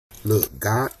look,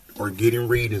 got or getting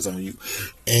readings on you.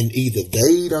 And either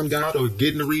they done got or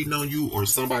getting a reading on you, or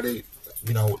somebody,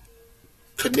 you know,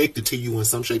 connected to you in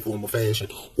some shape, form, or fashion,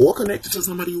 or connected to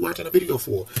somebody you're watching a video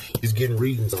for, is getting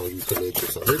readings on you connected.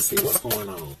 So let's see what's going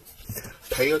on.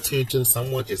 Pay attention.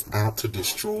 Someone is out to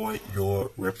destroy your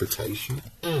reputation.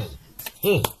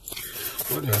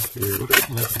 What else here?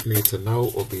 What else you need to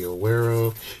know or be aware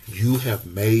of? You have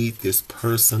made this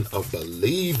person a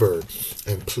believer.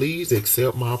 And please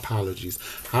accept my apologies.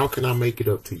 How can I make it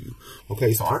up to you?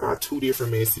 Okay, so I got two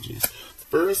different messages.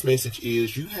 First message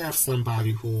is you have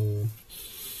somebody who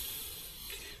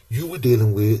you were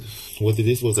dealing with, whether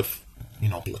this was a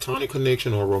platonic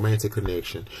connection or a romantic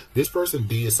connection. This person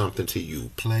did something to you,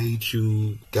 played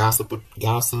you,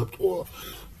 gossiped, or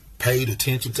paid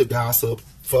attention to gossip,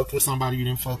 fucked with somebody you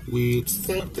didn't fuck with,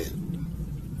 something.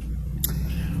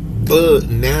 But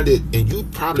now that, and you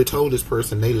probably told this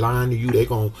person they lying to you, they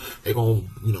gon'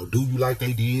 do you like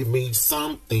they did me,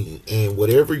 something. And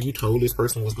whatever you told this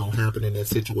person was gonna happen in that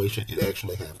situation, it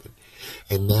actually happened.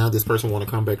 And now this person want to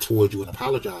come back towards you and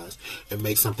apologize and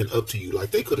make something up to you.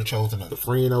 Like they could have chosen another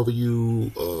friend over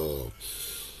you.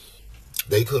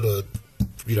 They could have,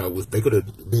 they could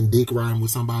have been dick riding with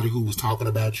somebody who was talking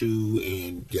about you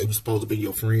and they were supposed to be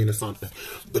your friend or something.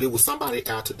 But it was somebody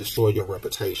out to destroy your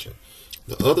reputation.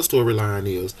 The other storyline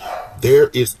is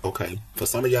okay, for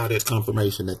some of y'all, that's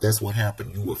confirmation that that's what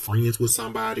happened. You were friends with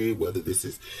somebody, whether this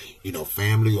is,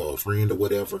 family or a friend or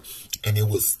whatever. And it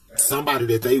was somebody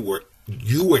that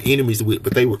you were enemies with,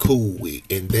 but they were cool with.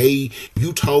 And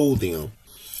you told them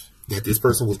that this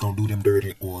person was going to do them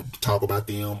dirty or talk about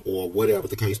them or whatever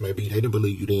the case may be. They didn't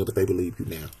believe you then, but they believe you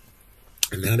now.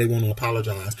 And now they want to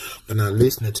apologize for not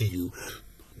listening to you.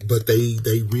 But they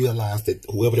realized that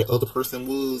whoever the other person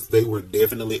was, they were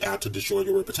definitely out to destroy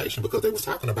your reputation because they was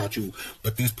talking about you.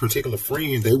 But this particular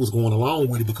friend, they was going along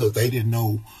with it because they didn't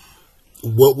know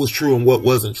what was true and what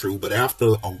wasn't true. But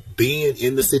after being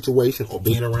in the situation or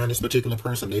being around this particular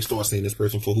person, they start seeing this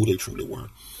person for who they truly were.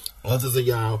 Others of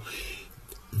y'all,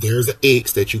 there's an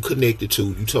ex that you connected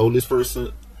to. You told this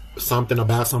person something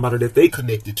about somebody that they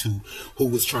connected to who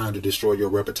was trying to destroy your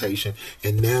reputation,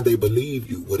 and now they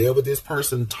believe you. Whatever this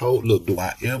person told, look, do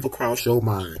I ever cross your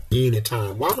mind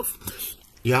anytime?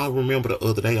 Y'all remember the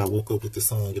other day I woke up with the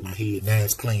song in my head, now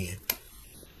it's playing.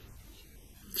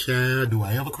 Child, do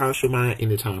I ever cross your mind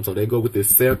anytime? So they go with this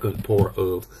second part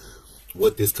of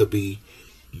what this could be.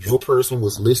 Your person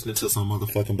was listening to some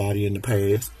motherfucking body in the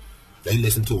past. They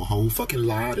listened to a whole fucking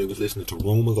lie. They was listening to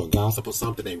rumors or gossip or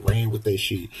something. They ran with that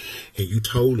shit. And you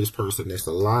told this person that's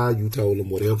a lie. You told them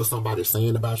whatever somebody's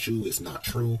saying about you is not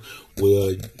true.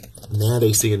 Well, now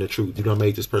they seeing the truth. You done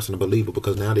made this person a believer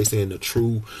because now they seeing the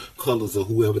true colors of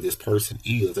whoever this person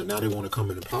is. And now they want to come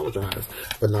and apologize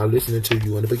for not listening to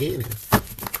you in the beginning.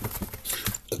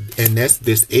 And that's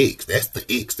this ex. That's the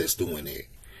ex that's doing that.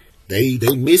 They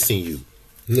missing you.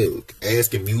 Look,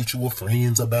 asking mutual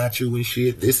friends about you and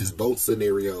shit. This is both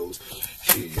scenarios.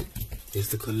 Shit. Is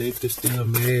the collective still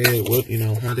mad?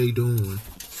 What, how they doing?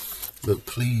 Look,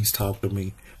 please talk to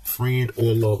me. Friend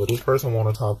or lover. This person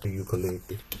want to talk to you,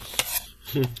 collective.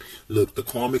 Look, the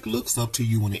karmic looks up to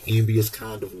you in an envious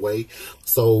kind of way.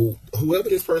 So whoever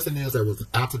this person is that was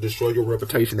out to destroy your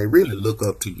reputation, they really look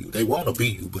up to you. They want to be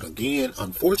you. But again,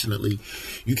 unfortunately,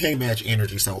 you can't match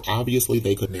energy. So obviously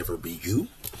they could never be you.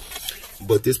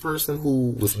 But this person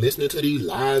who was listening to these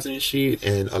lies and shit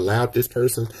and allowed this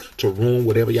person to ruin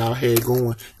whatever y'all had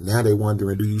going, now they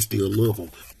wondering, do you still love them?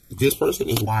 This person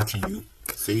is watching you.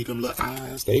 See them little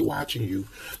eyes? They watching you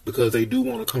because they do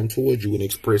want to come towards you and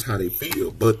express how they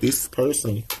feel. But this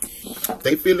person,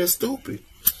 they feeling stupid.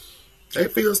 They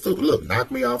feel stupid. Look, knock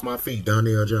me off my feet,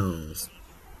 Donnell Jones.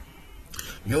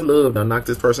 Your love done knock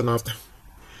this person off the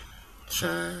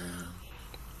child.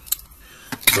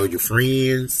 So your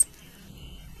friends,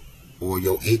 or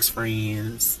your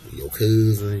ex-friends, your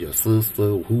cousin, your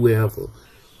sister, whoever,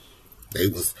 they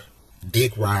was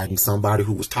dick riding somebody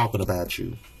who was talking about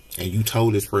you. And you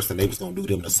told this person they was going to do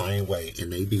them the same way.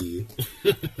 And they did.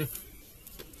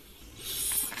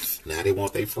 Now they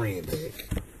want their friend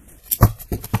back.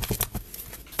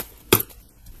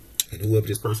 And whoever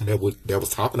this person that was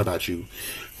talking about you,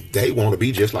 they want to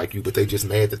be just like you, but they just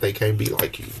mad that they can't be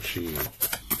like you. Shit.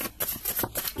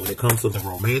 When it comes to the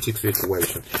romantic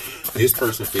situation, this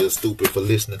person feels stupid for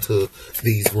listening to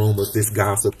these rumors, this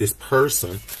gossip, this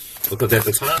person. Because at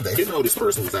the time, they didn't know this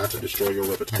person was out to destroy your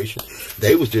reputation.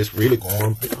 They was just really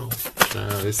going,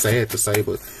 it's sad to say,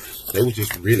 but they was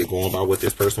just really going by what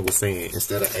this person was saying.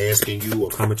 Instead of asking you or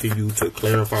coming to you to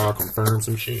clarify or confirm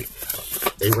some shit,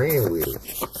 they ran with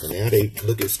it. And now they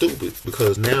looking stupid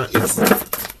because now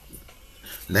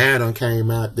Now it done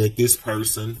came out that this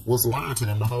person was lying to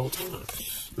them the whole time.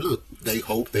 Look, they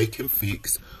hope they can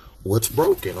fix what's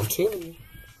broken. I'm telling you.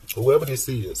 Whoever this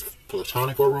is,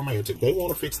 platonic or romantic, they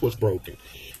want to fix what's broken.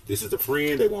 This is a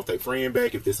friend, they want their friend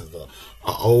back. If this is a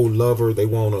old lover, they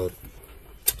want to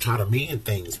try to mend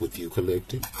things with you,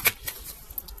 collective.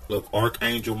 Look,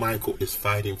 Archangel Michael is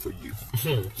fighting for you.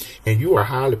 And you are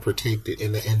highly protected.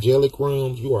 In the angelic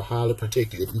realms, you are highly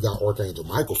protected if you got Archangel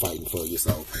Michael fighting for you.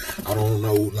 So, I don't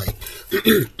know, like,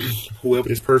 whoever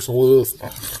this person was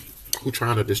who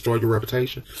trying to destroy your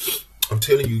reputation, I'm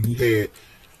telling you, you had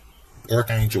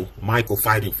Archangel Michael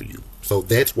fighting for you. So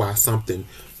that's why something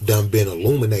done been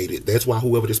illuminated. That's why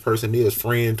whoever this person is,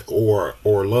 friend or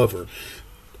lover,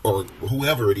 or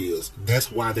whoever it is,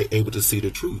 that's why they're able to see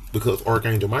the truth. Because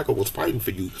Archangel Michael was fighting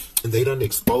for you, and they done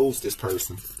exposed this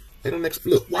person. They done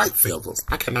look, white feathers.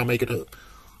 I cannot make it up.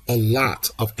 A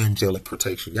lot of angelic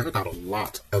protection. Y'all got a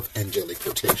lot of angelic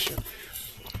protection.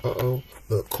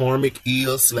 The karmic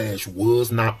is /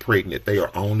 was not pregnant. They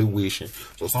are only wishing.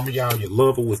 So some of y'all, your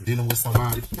lover was dealing with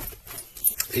somebody.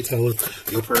 They told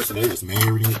your person they was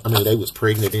married. I mean, they was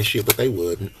pregnant and shit, but they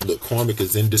wasn't. The karmic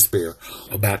is in despair,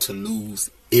 about to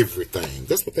lose everything.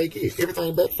 That's what they get.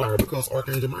 Everything backfired because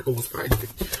Archangel Michael was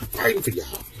fighting for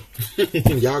y'all.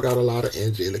 Y'all got a lot of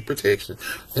angelic protection.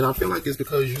 And I feel like it's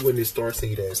because you in this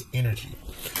starseed as energy.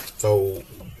 So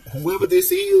whoever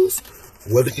this is,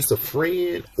 whether it's a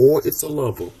friend or it's a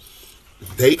lover,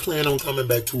 they plan on coming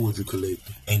back towards you,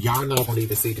 collective. And y'all not going to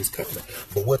even see this coming.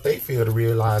 But what they fail to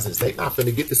realize is they not going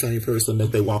to get the same person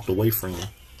that they walked away from.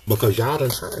 Because y'all done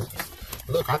changed.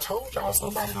 Look, I told y'all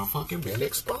somebody done fucking been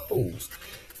exposed.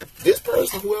 This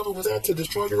person, whoever was out to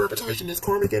destroy your reputation, this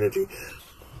karmic energy,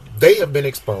 they have been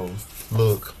exposed.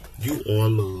 Look, you are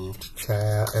loved,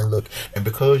 child. And look, and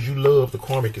because you love, the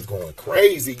karmic is going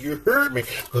crazy. You heard me.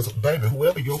 Because, baby,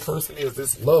 whoever your person is,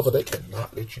 this lover, they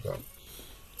cannot let you go.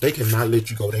 They cannot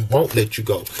let you go. They won't let you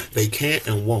go. They can't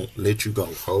and won't let you go.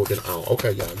 Hold it on.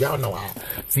 Okay, y'all. Y'all know I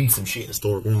see some shit in the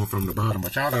store going from the bottom,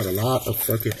 but y'all got a lot of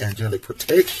fucking angelic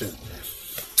protection.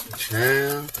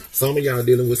 Child. Some of y'all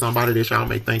dealing with somebody that y'all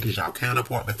may think is y'all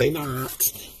counterpart, but they not.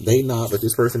 They not, but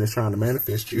this person is trying to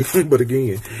manifest you. But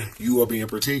again, you are being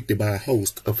protected by a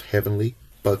host of heavenly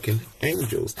fucking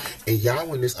angels. And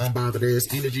y'all in this unbothered ass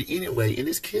energy anyway, and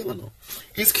it's killing them.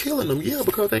 It's killing them, yeah,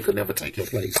 because they could never take your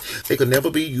place. They could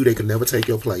never be you. They could never take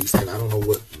your place. And I don't know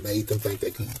what made them think they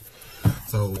could.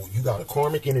 So you got a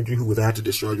karmic energy who was out to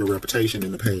destroy your reputation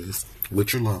in the past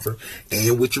with your lover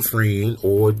and with your friend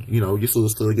or, you know, your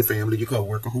sister, your family, your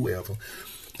coworker, whoever.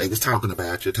 They was talking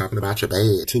about your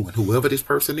bad too. And whoever this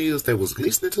person is that was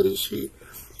listening to this shit,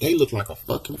 they look like a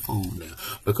fucking fool now.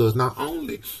 Because not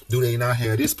only do they not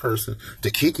have this person to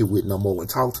kick it with no more and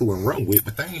talk to and run with,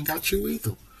 but they ain't got you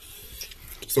either.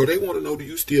 So they want to know, do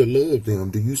you still love them?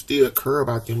 Do you still care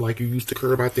about them like you used to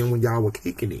care about them when y'all were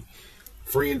kicking it?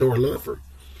 Friend or lover.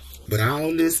 But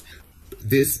all this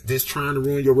trying to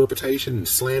ruin your reputation and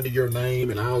slander your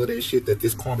name and all of that shit that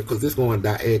this karmic, because this going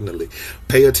diagonally.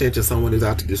 Pay attention, someone is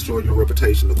out to destroy your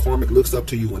reputation. The karmic looks up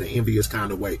to you in an envious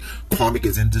kind of way. Karmic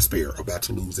is in despair, about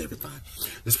to lose everything.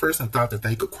 This person thought that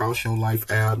they could cross your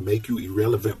life out, make you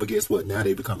irrelevant, but guess what? Now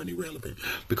they becoming irrelevant.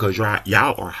 Because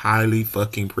y'all are highly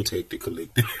fucking protected,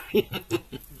 collective.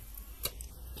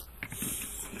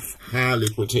 Highly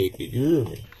protected. You hear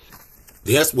me?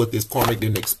 That's what this karmic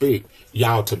didn't expect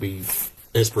y'all to be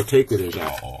as protected as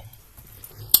y'all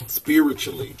are.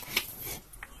 Spiritually.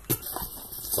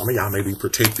 Some of y'all may be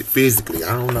protected physically.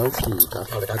 I don't know. I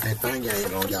probably got that thing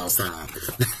ain't on y'all side.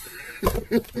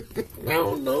 I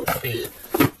don't know shit.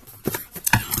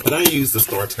 But I ain't used the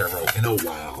Star Tarot in a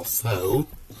while, so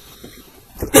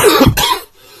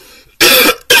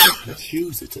let's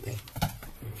use it today.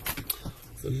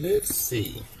 So let's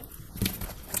see.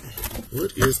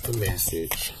 What is the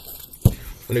message?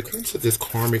 When it comes to this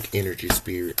karmic energy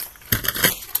spirit,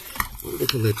 what do the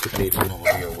collective need to know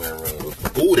and be aware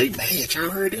of? Ooh, they mad. Y'all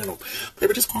heard them?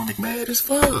 Baby, this karmic mad as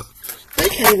fuck. They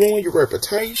can't ruin your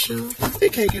reputation. They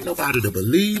can't get nobody to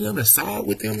believe them and side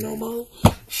with them no more.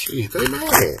 Shit, they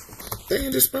mad. They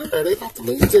in despair. They about to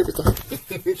lose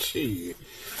everything. Shit.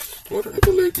 What do the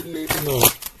collective need to know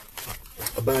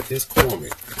about this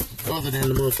karmic? Other than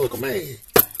the motherfucker mad.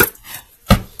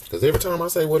 Because every time I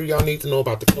say, what do y'all need to know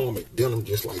about the karmic? Then I'm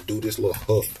just like, do this little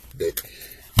huff that,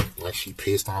 like she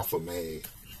pissed off or mad.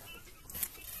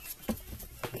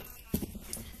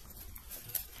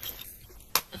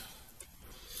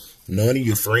 None of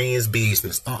your friends'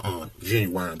 business.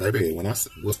 Genuine, baby. When I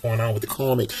say what's going on with the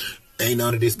karmic, ain't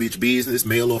none of this bitch business,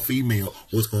 male or female.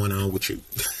 What's going on with you?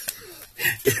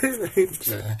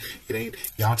 It ain't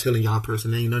y'all telling y'all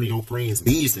person, ain't none of your friends'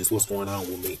 business what's going on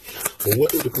with me. But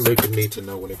what do the collective need to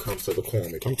know when it comes to the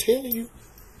karmic? I'm telling you,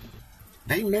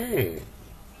 they mad.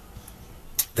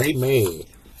 They mad.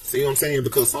 See what I'm saying?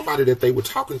 Because somebody that they were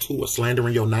talking to or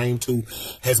slandering your name to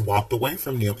has walked away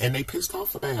from them, and they pissed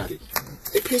off about it.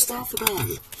 They pissed off about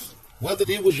it. Whether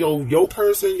it was your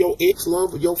person, your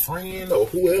ex-lover, your friend, or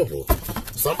whoever.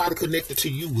 Somebody connected to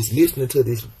you was listening to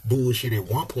this bullshit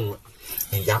at one point,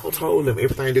 and y'all told them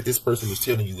everything that this person was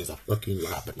telling you is a fucking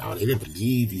lie. But now they didn't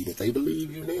believe you, but they believe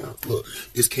you now. Look,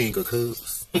 this King of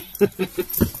Cups.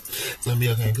 Some of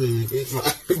y'all can't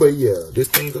cuss. But yeah, this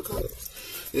King of Cups.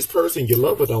 This person, your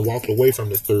lover, done walked away from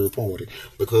this third party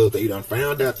because they done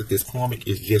found out that this karmic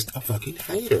is just a fucking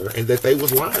hater and that they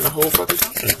was lying the whole fucking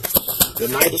time. The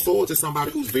Knight of Swords is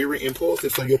somebody who's very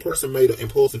impulsive, so your person made an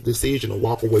impulsive decision to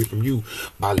walk away from you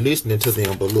by listening to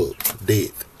them. But look,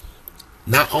 death.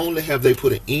 Not only have they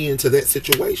put an end to that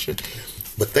situation,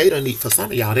 but they don't need, for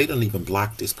some of y'all, they don't even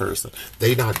block this person.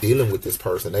 They not dealing with this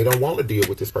person. They don't want to deal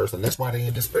with this person. That's why they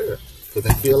in despair. Because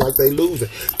they feel like they losing.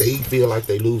 They feel like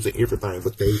they losing everything,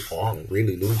 but they aren't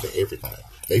really losing everything.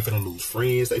 They finna lose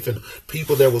friends. They finna,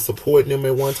 people that were supporting them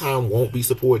at one time won't be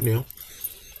supporting them.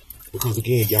 Because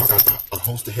again, y'all got a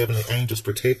host of heavenly angels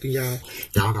protecting y'all.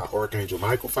 Y'all got Archangel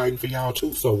Michael fighting for y'all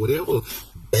too. So whatever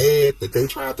bad that they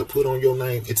tried to put on your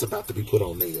name, it's about to be put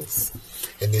on theirs.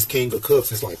 And this King of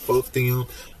Cups is like, fuck them.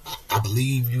 I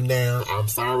believe you now. I'm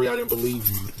sorry I didn't believe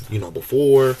you,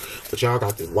 before. But y'all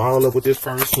got this wall up with this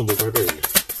person. But baby,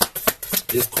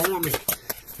 this karmic,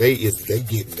 they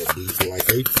getting the beat. Like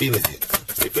they feeling it.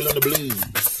 They feeling the blues.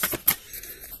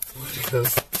 What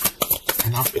else?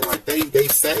 And I feel like they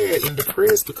sad and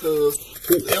depressed because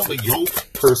whoever your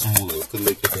person was,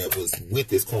 collective, that was with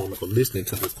this karmic or listening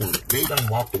to this karmic, they done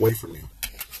walked away from them.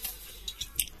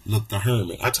 Look, the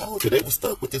Hermit. I told you they were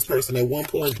stuck with this person at one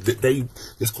point.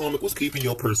 This karmic was keeping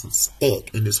your person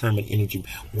stuck in this Hermit energy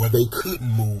where they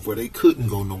couldn't move, where they couldn't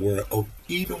go nowhere, or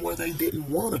even where they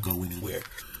didn't want to go anywhere.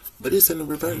 But it's in the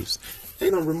reverse. They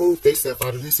done removed themselves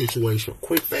out of this situation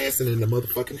quick, fast, and in the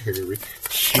motherfucking hurry.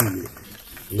 Shit.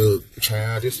 Look,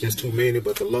 child, it's just too many,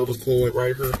 but the Lover's card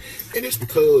right here. And it's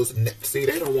because, see,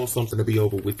 they don't want something to be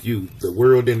over with you. The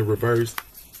World in the reverse,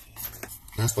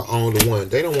 that's the only one.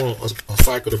 They don't want a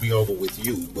cycle to be over with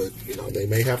you, but, they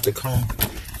may have to come.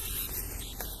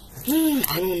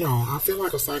 I don't know. I feel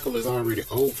like a cycle is already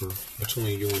over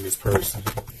between you and this person.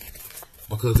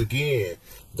 Because, again,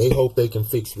 they hope they can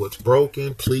fix what's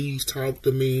broken. Please talk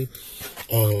to me.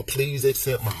 Please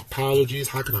accept my apologies.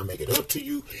 How can I make it up to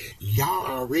you? Y'all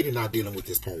already not dealing with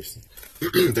this person.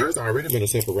 There's already been a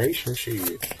separation.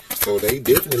 Shit. So they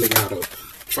definitely got to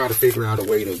try to figure out a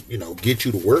way to, get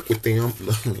you to work with them.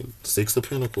 Six of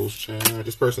Pentacles, child.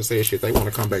 This person says shit. They want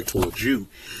to come back towards you.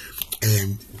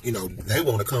 And, they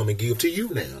want to come and give to you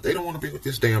now. They don't want to be with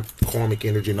this damn karmic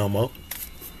energy no more.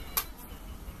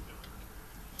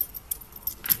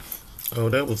 Oh,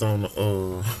 that was on the,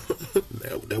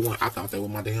 that one. I thought that was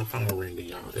my damn phone ringing,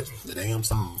 y'all. That's the damn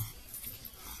song.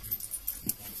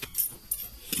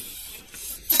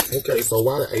 Okay, so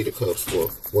why the Eight of Cups for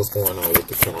what's going on with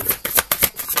the karmic?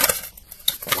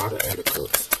 Why the Eight of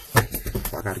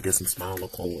Cups? I gotta get some smaller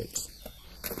coins.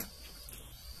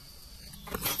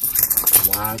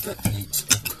 Why the Eight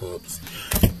of Cups?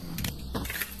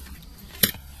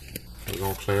 We're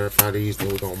gonna clarify these, then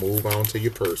we're gonna move on to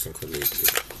your person,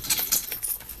 collective.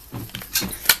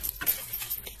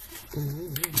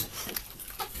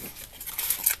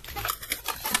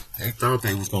 They thought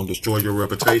they was gonna destroy your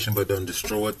reputation, but done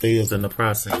destroyed theirs in the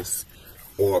process.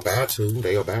 Or about to.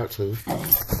 They about to.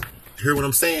 Hear what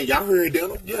I'm saying? Y'all heard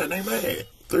them? Yeah, they mad.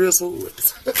 Three of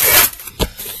Swords.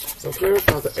 So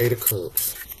clarify the Eight of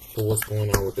Cups for what's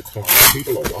going on with the karmic.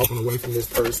 People are walking away from this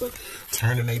person,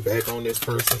 turning their back on this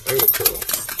person. Eight of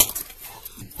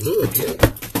Cups. Look, yeah.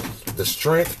 The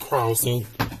Strength crossing.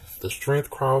 The Strength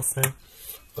crossing.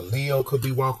 The Leo could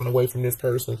be walking away from this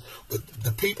person. But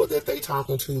the people that they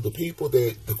talking to, the people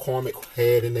that the karmic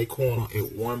had in their corner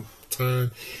at one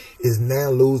time, is now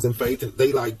losing faith. And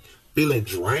they like feeling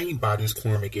drained by this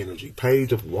karmic energy.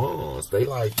 Page of Wands. They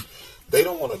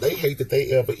don't want to, they hate that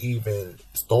they ever even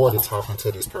started talking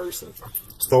to this person.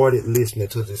 Started listening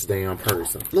to this damn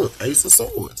person. Look, Ace of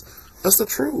Swords. That's the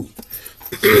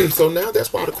truth. So now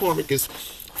that's why the karmic is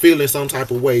feeling some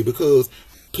type of way, because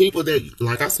people that,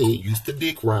 like I said, used to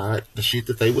dick ride the shit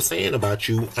that they were saying about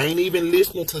you ain't even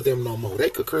listening to them no more. They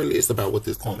could care less about what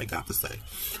this karmic got to say,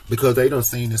 because they done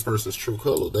seen this person's true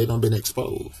color. They done been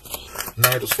exposed.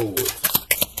 Knight of Swords.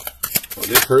 Or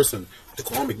this person, the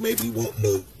karmic, maybe wanting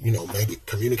to, you know, maybe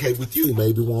communicate with you,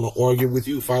 maybe want to argue with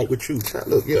you, fight with you.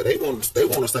 Look, yeah, they want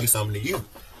to say something to you,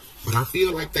 but I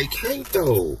feel like they can't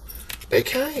though. They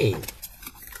can't.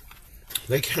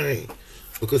 They can't,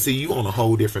 because see, you on a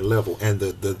whole different level, and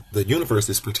the universe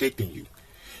is protecting you.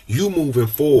 You moving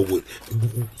forward,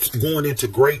 going into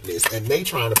greatness, and they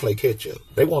trying to play catch up.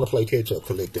 They want to play catch up,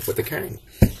 collective, but they can't.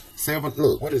 Seven,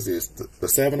 look, what is this? The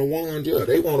Seven of Wands, yeah,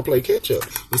 they want to play catch up.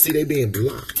 But see, they being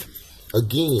blocked.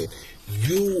 Again,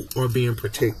 you are being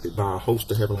protected by a host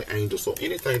of heavenly angels. So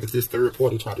anything that this third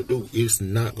party try to do is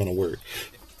not going to work.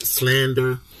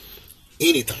 Slander,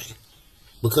 anything.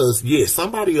 Because, yeah,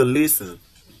 somebody will listen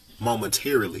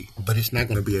momentarily, but it's not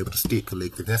going to be able to stick,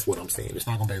 collective. That's what I'm saying. It's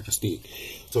not going to be able to stick.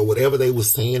 So whatever they were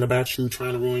saying about you,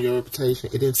 trying to ruin your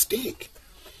reputation, it didn't stick.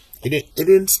 It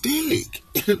didn't stick.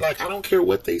 Like, I don't care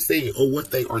what they say or what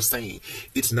they are saying.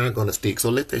 It's not going to stick. So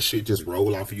let that shit just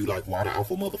roll off of you like water off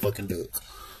a motherfucking duck.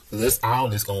 That's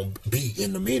all it's going to be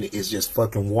in a minute. It's just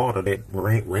fucking water that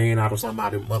ran out of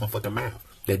somebody's motherfucking mouth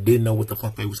that didn't know what the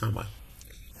fuck they was talking about.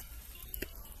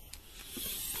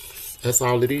 That's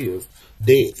all it is.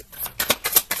 Dead.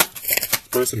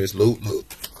 Person is look.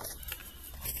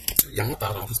 Y'all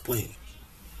thought I was playing.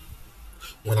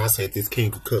 When I said this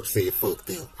King of Cups said fuck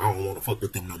them, I don't want to fuck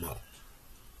with them no more.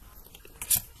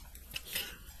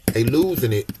 They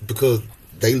losing it because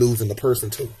they losing the person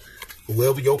too.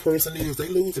 Whoever your person is, they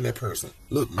losing that person.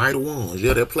 Look, Knight of Wands,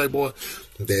 yeah, that playboy,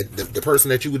 the person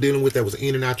that you were dealing with that was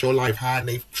in and out your life, hiding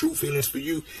their true feelings for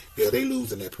you, yeah, they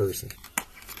losing that person.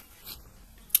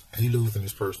 They losing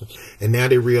this person. And now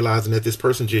they're realizing that this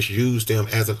person just used them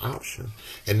as an option.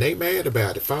 And they mad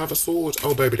about it. Five of Swords,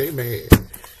 oh baby, they mad.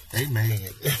 They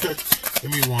mad.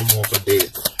 Give me one more for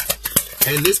death.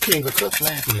 And this King of Cups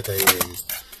laughing at their ass.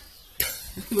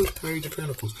 Look, Page of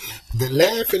Pentacles. They're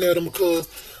laughing at them because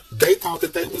they thought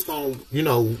that they was going to, you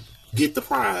know, get the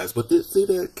prize. But this, see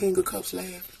that King of Cups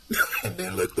laugh? And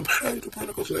then look, the Page of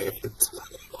Pentacles laughing.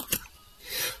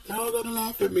 Y'all gonna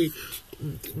laugh at me.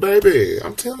 Baby,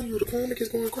 I'm telling you, the karmic is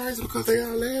going crazy because they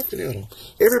are laughing at them.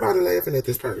 Everybody laughing at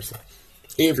this person.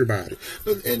 Everybody.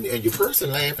 And your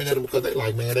person laughing at them because they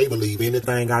like, man, they believe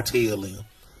anything I tell them.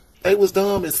 They was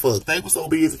dumb as fuck. They were so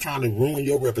busy trying to ruin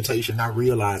your reputation, not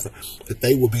realizing that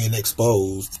they were being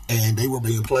exposed and they were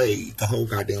being played the whole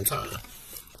goddamn time.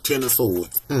 Ten of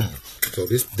Swords. So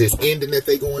this ending that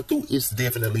they going through is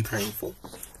definitely painful.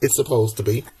 It's supposed to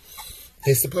be.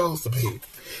 It's supposed to be.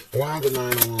 Why the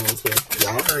Nine of Wands here?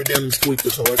 Y'all heard them squeak the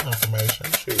toy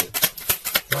confirmation. Shit.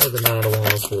 Why the Nine of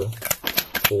Wands here?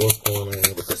 What's going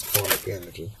on with this karmic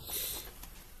energy?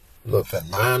 Look, the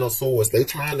Nine of Swords, they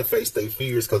trying to face their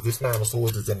fears because this Nine of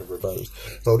Swords is in the reverse.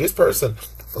 So this person,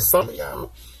 for some of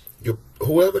y'all,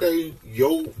 whoever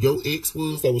your ex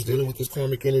was that was dealing with this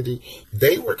karmic energy,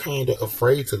 they were kind of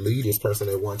afraid to leave this person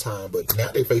at one time, but now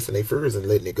they facing their fears and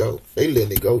letting it go. They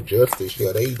letting it go justice.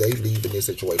 Yeah, they leaving this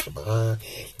situation behind.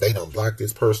 They don't block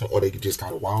this person, or they just got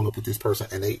to wall up with this person,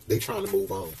 and they trying to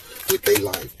move on with their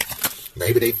life.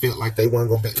 Maybe they felt like they weren't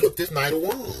gonna be. Look, this Knight of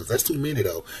Wands. That's too many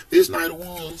though. This Knight of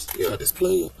Wands, yeah, this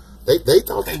player. They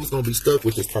thought they was gonna be stuck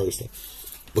with this person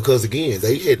because again,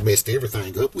 they had messed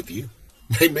everything up with you.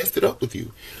 They messed it up with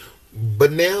you.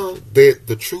 But now that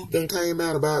the truth done came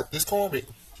out about this karmic,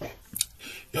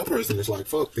 your person is like,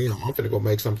 fuck them. I'm finna go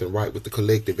make something right with the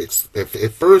collective. At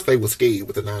first, they were scared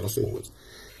with the Nine of Swords.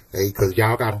 Because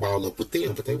y'all got them all up with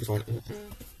them. But they was like,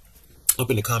 I'm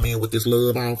finna come in with this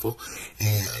love offer.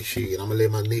 And shit, I'm gonna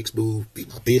let my next move be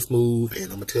my best move. And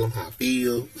I'm gonna tell them how I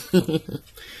feel.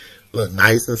 Look,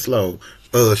 nice and slow.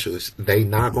 Ushers, they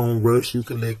not gonna rush you,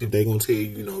 collective. They gonna tell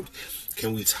you, you know,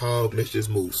 can we talk? Let's just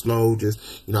move slow. Just,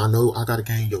 you know I gotta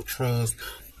gain your trust.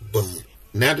 But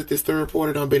now that this third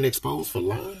party done been exposed for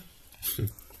lying,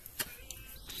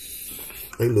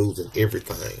 they losing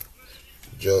everything.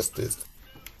 Justice.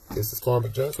 This is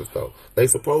karmic justice though. They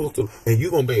supposed to, and you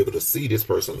gonna be able to see this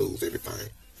person lose everything.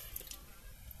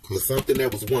 Because something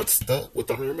that was once stuck with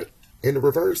the Hermit in the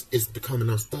reverse is becoming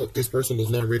unstuck. This person is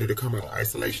now ready to come out of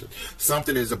isolation.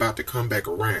 Something is about to come back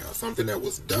around. Something that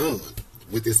was done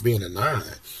with this being a 9.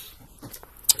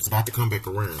 It's about to come back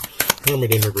around.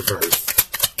 Hermit in the reverse.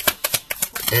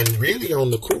 And really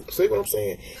on the cool, see what I'm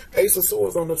saying? Ace of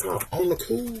Swords on the top. On the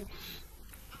cool,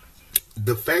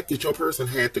 the fact that your person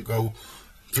had to go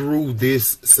through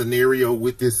this scenario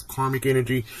with this karmic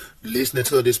energy, listening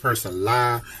to this person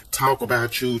lie, talk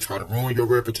about you, try to ruin your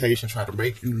reputation, try to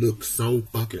make you look so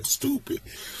fucking stupid.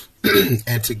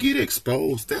 And to get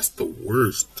exposed, that's the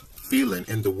worst feeling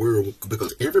in the world,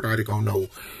 because everybody gonna know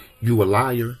you a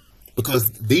liar, because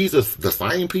these are the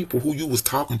same people who you was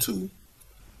talking to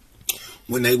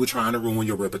when they were trying to ruin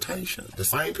your reputation. The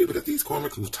same people that these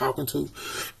karmics was talking to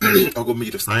are going to be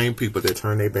the same people that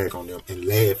turn their back on them and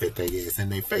laugh at their ass in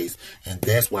their face. And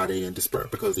that's why they're in despair.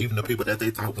 Because even the people that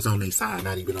they thought was on their side,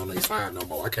 not even on their side no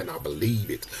more. I cannot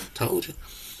believe it. Told you.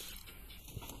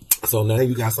 So now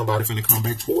you got somebody finna come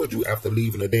back towards you after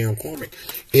leaving a damn karmic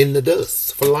in the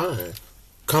dust for lying.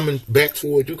 Coming back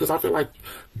towards you, because I feel like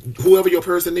whoever your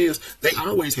person is, they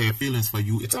always have feelings for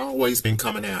you. It's always been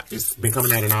coming out. It's been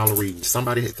coming out in all the readings.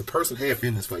 The person had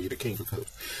feelings for you, the King of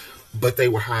Cups, but they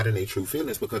were hiding their true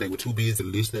feelings because they were too busy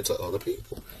listening to other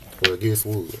people. Well, guess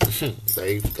what?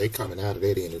 they coming out of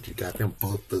that energy, got them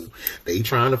fucked up. They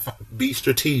trying to be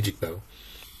strategic though.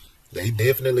 They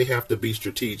definitely have to be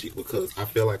strategic, because I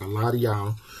feel like a lot of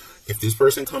y'all, if this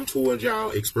person come towards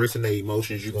y'all expressing their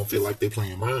emotions, you're going to feel like they're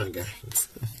playing mind games.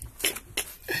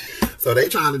 So they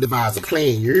trying to devise a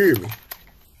plan, you hear me,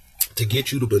 to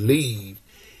get you to believe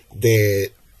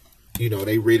that, you know,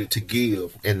 they ready to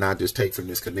give and not just take from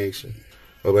this connection.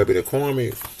 But baby, the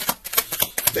karmic,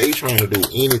 they trying to do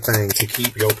anything to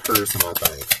keep your person, I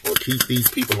think, or keep these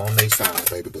people on their side,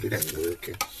 baby, but it ain't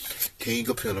working. King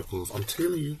of Pentacles, I'm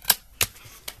telling you.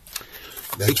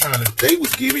 They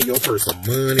was giving your person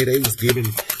money. They was giving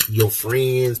your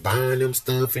friends, buying them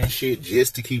stuff and shit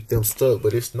just to keep them stuck.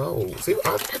 But it's no. See,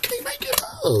 I can't make it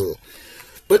up.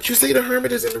 But you see, the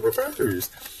Hermit is in the reverse.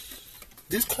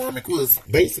 This karmic was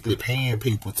basically paying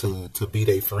people to be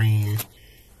their friend,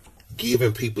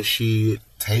 giving people shit,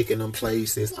 taking them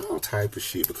places, all type of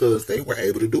shit, because they were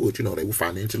able to do it. You know, they were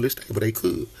financially stable. They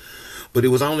could. But it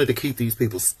was only to keep these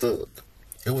people stuck.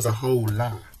 It was a whole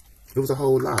lie. It was a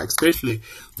whole lie, especially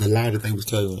the lie that they was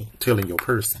telling your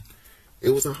person. It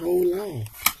was a whole lie.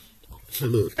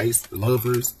 Look, Ace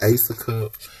Lovers, Ace of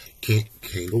Cups, King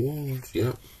of Wands,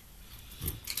 yep.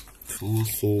 Full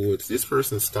Swords. This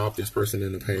person stopped this person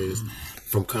in the past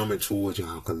from coming towards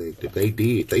y'all collective. They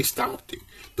did. They stopped it.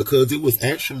 Because it was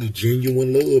actually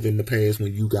genuine love in the past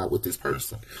when you got with this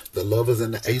person. The Lovers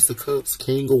and the Ace of Cups,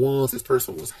 King of Wands, this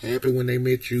person was happy when they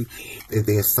met you, and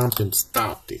then something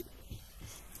stopped it.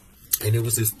 And it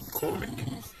was this karmic.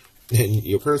 And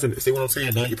your person, see what I'm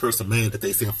saying? Now your person mad that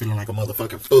they say I'm feeling like a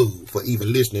motherfucking fool for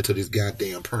even listening to this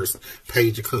goddamn person.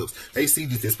 Page of Cups. They see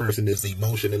that this person is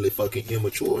emotionally fucking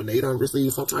immature, and they don't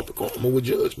receive some type of karma with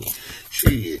judgment.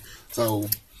 Shit. So,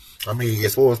 I mean,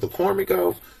 as far as the karmic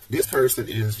goes, this person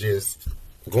is just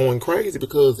going crazy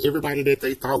because everybody that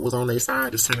they thought was on their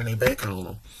side is turning their back on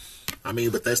them. I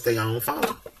mean, but that's their own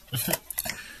fault.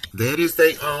 That is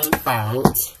their own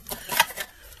fault.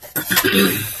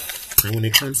 And when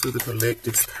it comes to the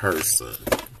collective person,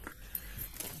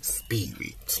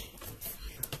 spirit,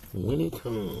 when it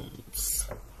comes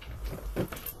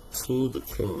to the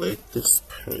collective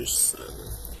person,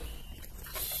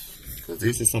 because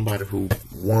this is somebody who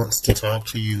wants to talk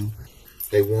to you,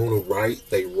 they want to right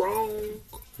they wrong,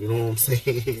 you know what I'm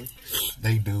saying?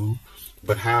 They do,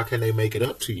 but how can they make it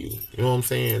up to you? You know what I'm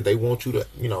saying? They want you to,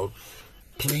 you know,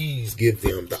 please give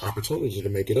them the opportunity to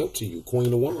make it up to you.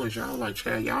 Queen of Wands, y'all like,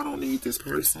 Chad, y'all don't need this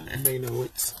person. And they know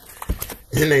it.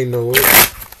 And they know it.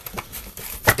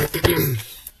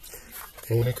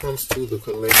 And when it comes to the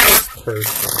collective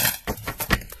person,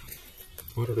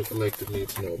 what do the collective need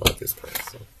to know about this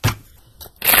person?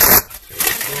 When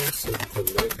it comes to the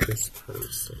collective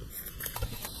person.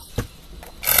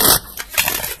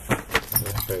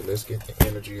 Okay, let's get the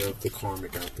energy of the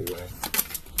karmic out the way.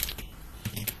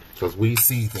 Because we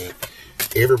see that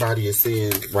everybody is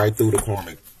seeing right through the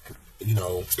karmic, you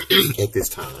know, at this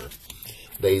time.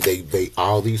 They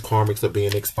all these karmics are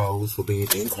being exposed for being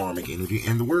in karmic energy.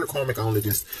 And the word karmic only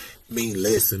just mean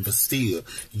lesson, but still,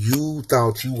 you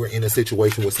thought you were in a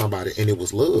situation with somebody and it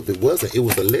was love. It wasn't. It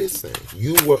was a lesson.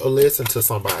 You were a lesson to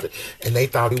somebody and they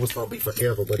thought it was going to be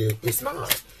forever, but it's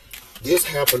not. This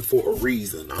happened for a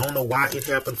reason. I don't know why it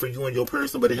happened for you and your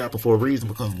person, but it happened for a reason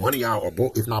because one of y'all, or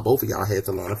both, if not both of y'all, had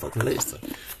to learn a fucking lesson.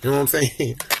 You know what I'm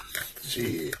saying?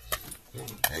 Shit.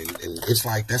 And it's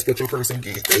like, that's what your person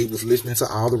get. They was listening to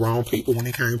all the wrong people when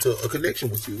it came to a connection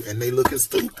with you, and they looking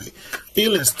stupid,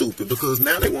 feeling stupid, because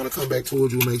now they want to come back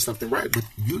towards you and make something right, but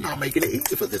you're not making it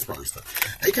easy for this person.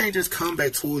 They can't just come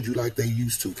back towards you like they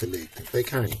used to collective. They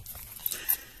can't.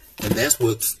 And that's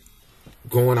what's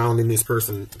going on in this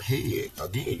person's head.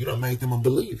 Again, you don't make them a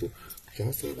believer.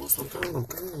 Y'all say, once I'm gone, I'm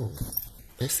gone.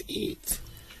 That's it.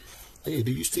 Hey,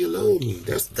 do you still love me?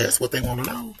 That's what they want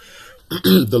to know.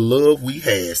 The love we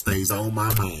had stays on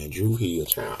my mind. Drew Hill,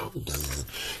 child, I'm done.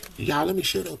 Y'all, let me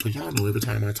shut up, because y'all know every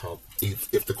time I talk,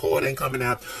 if the cord ain't coming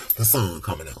out, the sun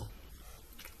coming out.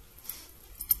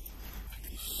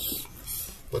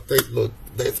 But they look,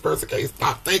 that person can't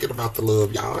stop thinking about the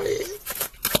love y'all had.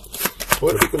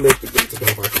 What do the collective need to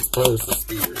know about this person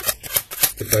spirit?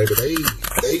 Because baby,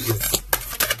 they is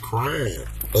crying.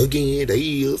 Again, they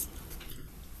is.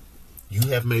 You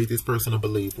have made this person a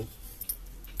believer.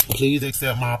 Please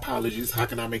accept my apologies. How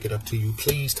can I make it up to you?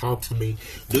 Please talk to me.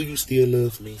 Do you still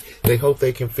love me? They hope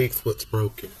they can fix what's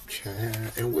broken.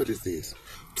 Child. And what is this?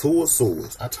 Two of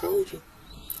Swords. I told you.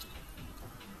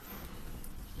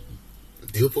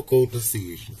 Difficult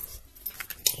decision.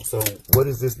 So, what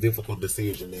is this difficult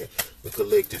decision that the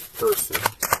collective person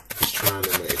is trying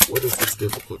to make? What is this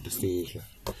difficult decision?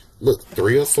 Look,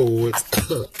 Three of Swords.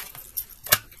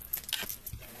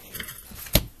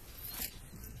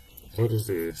 What is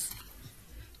this?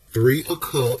 Three of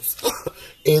Cups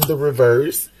in the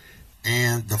reverse.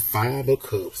 And the Five of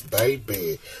Cups,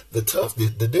 baby.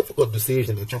 The difficult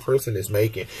decision that your person is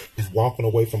making is walking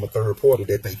away from a third party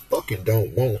that they fucking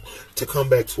don't want to come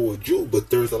back towards you.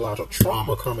 But there's a lot of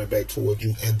trauma coming back towards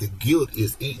you, and the guilt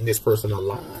is eating this person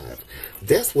alive.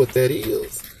 That's what that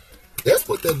is. That's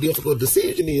what that difficult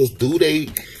decision is.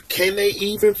 Can they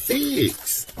even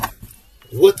fix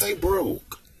what they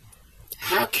broke?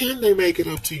 How can they make it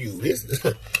up to you?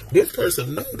 This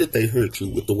person know that they hurt you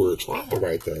with the word trauma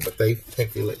right there, but they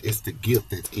feel like it's the guilt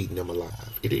that's eating them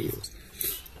alive. It is.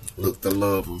 Look, the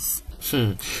Lovers.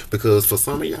 Because for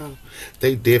some of y'all,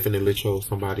 they definitely chose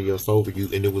somebody else over you,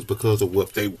 and it was because of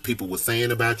what people were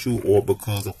saying about you, or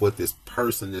because of what this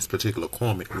person, this particular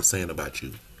karmic, was saying about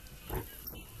you.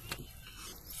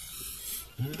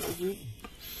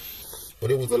 But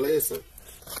it was a lesson.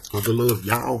 Because the love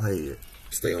y'all had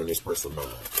stay on this person's mind.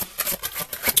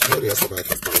 What else about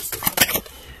this person?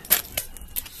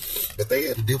 But they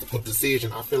had a difficult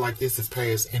decision. I feel like this is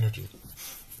past energy.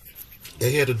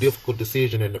 They had a difficult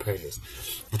decision in the past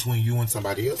between you and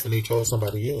somebody else, and they chose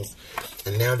somebody else.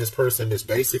 And now this person is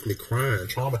basically crying,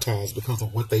 traumatized because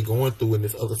of what they're going through in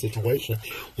this other situation,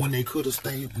 when they could have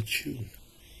stayed with you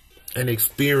and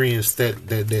experienced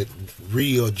that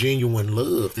real, genuine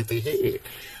love that they had.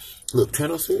 Look,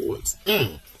 Ten of Swords.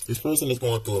 This person is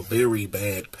going through a very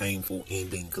bad, painful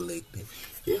ending, collective.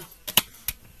 Yeah.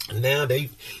 Now they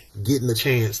getting the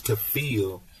chance to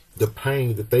feel the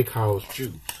pain that they caused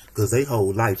you. Because their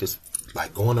whole life is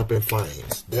like going up in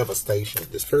flames. Devastation.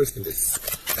 This person is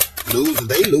losing.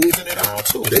 They losing it all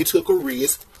too. They took a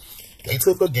risk. They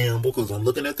took a gamble. Because I'm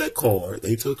looking at that card.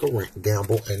 They took a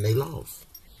gamble and they lost.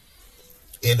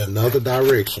 In another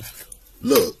direction.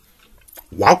 Look.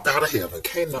 Walked out of heaven.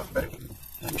 Can't knock back.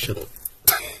 Let me shut up.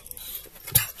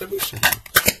 Let me show you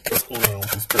what's going on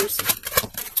with this person.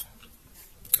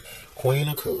 Queen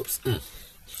of Cups.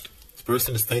 This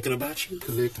person is thinking about you.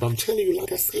 Because I'm telling you,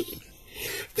 like I said,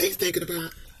 they thinking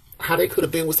about how they could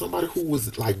have been with somebody who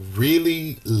was like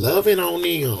really loving on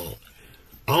them,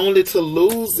 only to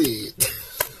lose it.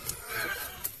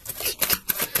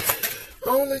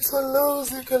 Only to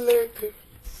lose it, collective.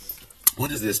 What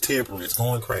is this? Temperance,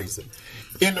 going crazy.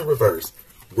 In the reverse,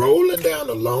 rolling down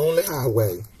a lonely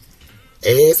highway,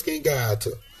 asking God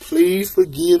to please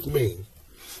forgive me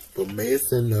for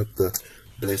messing up the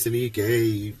blessing he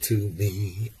gave to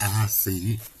me. I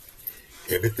see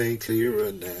everything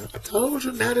clearer now. I told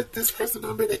you, now that this person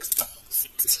done been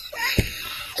exposed.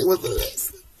 It was a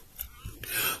lesson.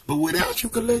 But without you,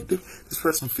 collective, this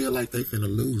person feel like they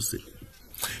finna lose it.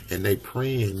 And they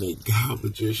praying that God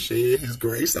would just shed his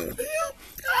grace on them.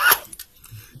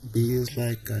 Feels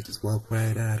like I just walked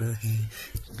right out of here.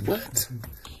 What?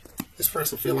 This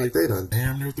person feel like they done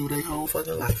damn near threw their whole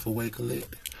fucking life away,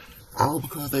 collective. All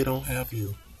because they don't have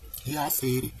you. Yeah, I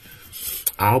said it.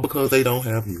 All because they don't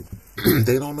have you.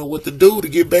 They don't know what to do to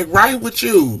get back right with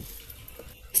you.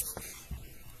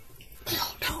 They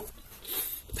don't know.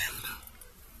 They don't know.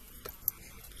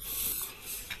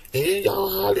 And y'all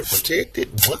highly protected.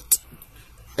 What?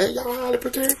 And y'all highly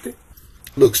protected.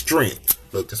 Look, strength.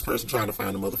 Look, this person trying to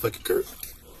find a motherfucking curse.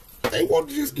 They want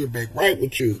to just get back right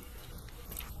with you.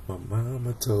 My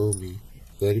mama told me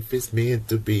that if it's meant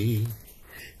to be,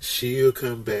 she'll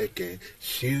come back and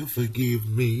she'll forgive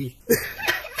me.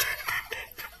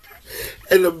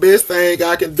 And the best thing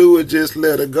I can do is just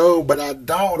let her go, but I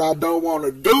don't want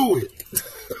to do it.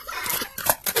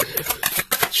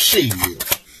 Shit.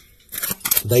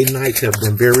 They nights have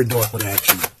been very dark without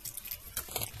you.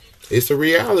 It's a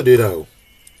reality though.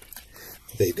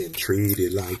 They didn't treat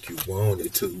it like you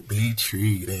wanted to be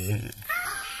treated.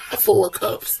 4 of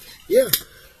Cups. Yeah.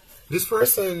 This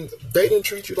person, they didn't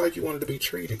treat you like you wanted to be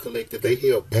treated, collective. They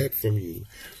held back from you.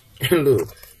 And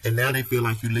look, and now they feel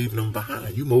like you're leaving them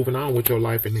behind. You moving on with your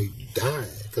life and they dying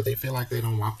because they feel like they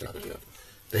don't walk out of here.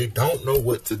 They don't know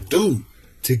what to do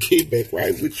to get back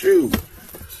right with you.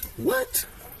 What?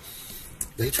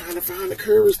 They trying to find the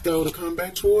courage though to come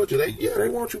back towards you. They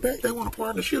want you back. They want a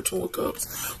partnership, Two of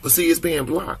Cups. But see, it's being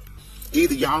blocked.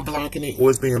 Either y'all blocking it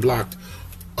or it's being blocked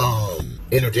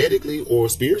energetically or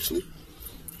spiritually.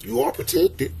 You are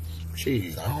protected.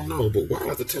 Jeez, I don't know, but why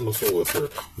is the Ten of Swords?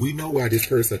 We know why this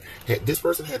person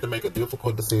had to make a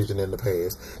difficult decision in the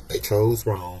past. They chose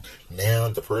wrong. Now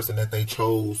the person that they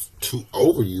chose to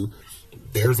over you,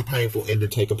 there's a painful ending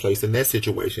taking place in that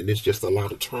situation. It's just a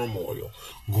lot of turmoil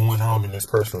going on in this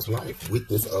person's life with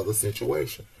this other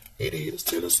situation. It is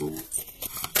Ten of Swords.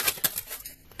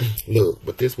 Look,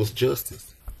 but this was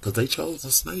justice because they chose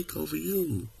a snake over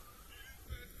you.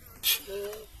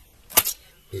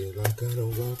 Feel like I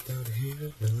don't walk out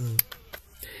here now.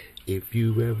 If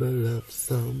you ever love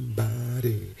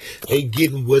somebody, they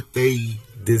getting what they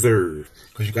deserve.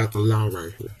 Because you got the law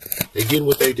right here. They getting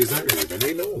what they deserve, and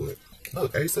they know it.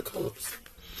 Look, Ace of Cups.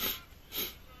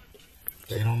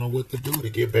 They don't know what to do to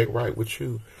get back right with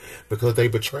you. Because they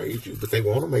betrayed you. But they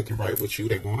want to make it right with you.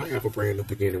 They want to have a brand new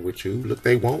beginning with you. Look,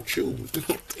 they want you.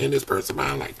 And this person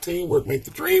mind like teamwork. Make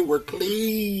the dream work,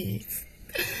 please.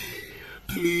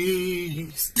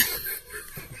 Please.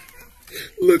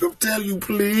 Look, I'm telling you,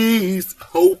 please.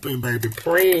 Hoping, baby,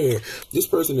 praying. This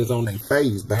person is on their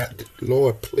face.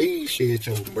 Lord, please shed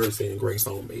your mercy and grace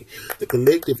on me. The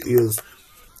collective is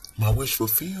my wish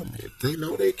fulfillment. They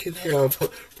know they can have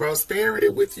prosperity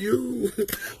with you.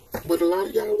 But a lot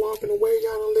of y'all walking away,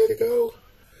 y'all don't let it go.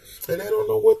 And they don't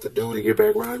know what to do to get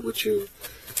back right with you.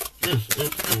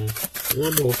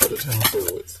 One more for the Ten of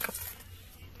Swords.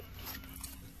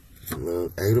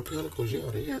 Look, Eight of Pentacles, yeah,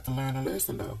 they have to learn a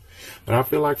lesson though. But I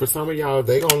feel like for some of y'all,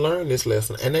 they gonna learn this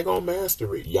lesson and they gonna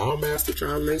master it. Y'all mastered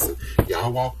y'all lesson.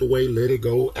 Y'all walked away, let it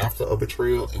go after a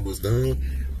betrayal and was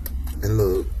done. And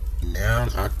look, now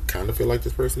I kind of feel like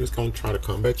this person is gonna try to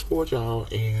come back towards y'all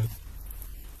and,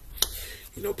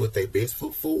 you know, put their best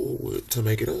foot forward to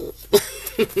make it up.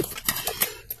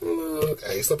 Look,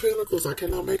 Ace of Pentacles, I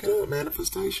cannot make it up.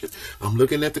 Manifestation. I'm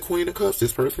looking at the Queen of Cups.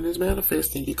 This person is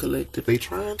manifesting you collective. They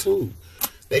trying to.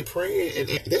 They praying and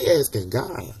they asking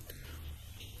God.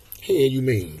 Hey, you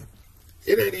mean?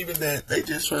 It ain't even that. They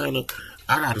just trying to.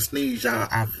 I gotta sneeze, y'all.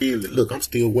 I feel it. Look, I'm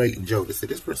still waiting, Joe, to see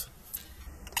this person.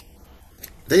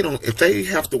 They don't. If they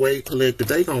have to wait, collective,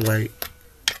 they gonna wait.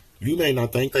 You may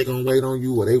not think they gonna wait on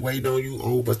you or they wait on you.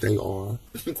 Oh, but they are.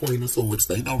 Queen of Swords.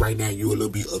 They know right now you a little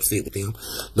bit upset with them.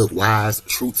 Look, wise,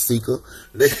 truth seeker.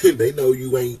 They know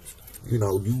you ain't, you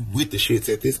know, you with the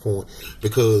shits at this point.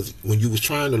 Because when you was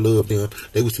trying to love them,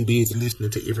 they was too busy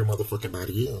listening to every motherfucking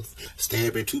body else.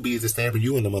 Too busy stabbing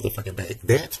you in the motherfucking back.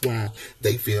 That's why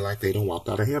they feel like they don't walk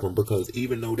out of heaven. Because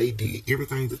even though they did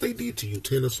everything that they did to you,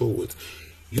 Ten of Swords,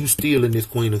 you still in this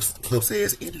Queen of Cups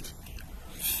ass energy.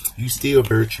 You still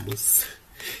virtuous.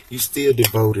 You still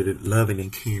devoted and loving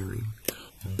and caring.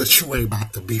 But you ain't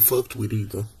about to be fucked with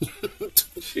either.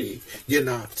 You're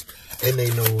not. And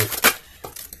they know it.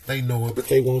 They know it, but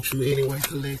they want you anyway,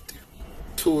 collective.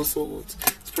 Two of Swords.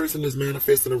 This person is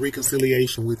manifesting a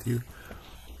reconciliation with you.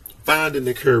 Finding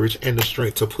the courage and the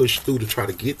strength to push through to try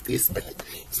to get this back.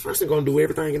 This person gonna do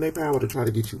everything in their power to try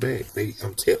to get you back.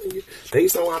 I'm telling you, they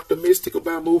so optimistic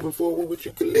about moving forward with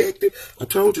you collective. I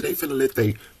told you they finna let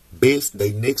they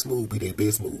next move be their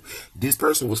best move. This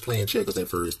person was playing checkers at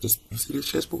first. You see this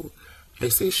chessboard? They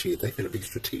say shit, they finna be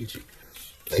strategic.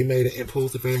 They made an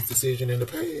impulsive ass decision in the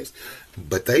past,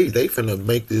 but they finna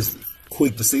make this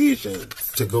quick decision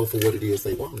to go for what it is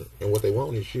they want. And what they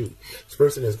want is you. This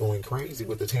person is going crazy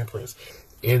with the Temperance.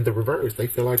 In the reverse, they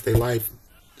feel like their life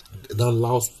done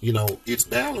lost, you know, its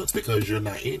balance because you're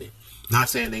not in it. Not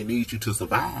saying they need you to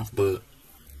survive, but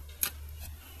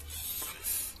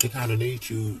they kind of need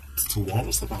you to want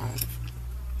to survive.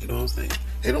 You know what I'm saying?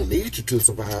 They don't need you to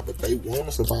survive, but they want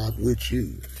to survive with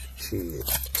you. Shit.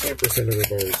 10% in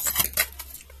reverse.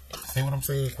 See what I'm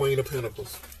saying? Queen of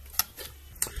Pentacles.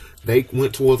 They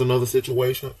went towards another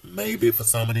situation. Maybe for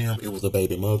some of them, it was a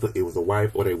baby mother, it was a wife,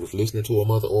 or they was listening to a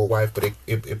mother or a wife, but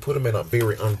it put them in a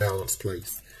very unbalanced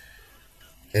place.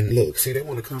 And look, see, they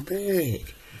want to come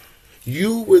back.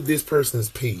 You were this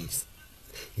person's peace.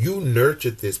 You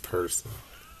nurtured this person.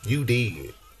 You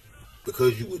did.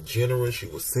 Because you were generous,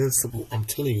 you were sensible. I'm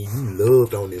telling you, you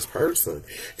loved on this person.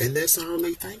 And that's all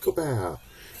they think about.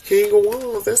 King of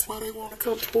Wands, that's why they want to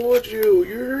come towards you.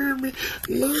 You hear me?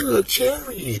 Love,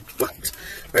 Chariot. What?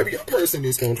 Maybe your person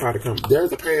is going to try to come.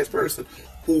 There's a past person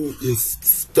who is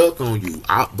stuck on you.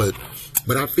 But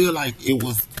I feel like it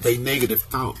was their negative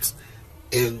thoughts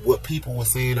and what people were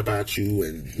saying about you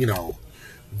and, you know,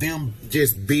 them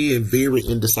just being very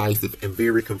indecisive and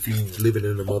very confused, living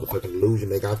in a motherfucking illusion.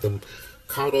 They got them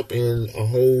caught up in a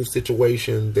whole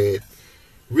situation that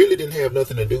really didn't have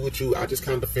nothing to do with you. I just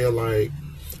kind of feel like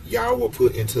y'all were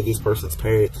put into this person's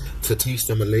path to teach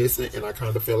them a lesson, and I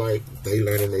kind of feel like they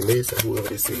learning their lesson, whoever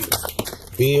this is.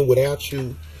 Being without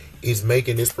you is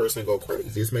making this person go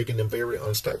crazy. It's making them very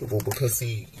unstable, because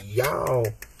see, y'all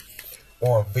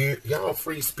are y'all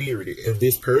free spirited if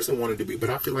this person wanted to be,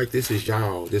 but I feel like this is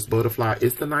y'all, this butterfly.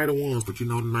 It's the Knight of Wands, but you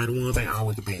know the Knight of Wands ain't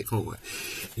always the bad card.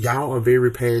 Y'all are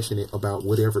very passionate about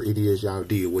whatever it is y'all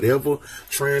did. Whatever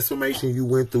transformation you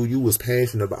went through, you was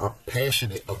passionate about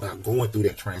going through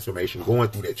that transformation, going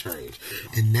through that change.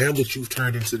 And now that you've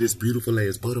turned into this beautiful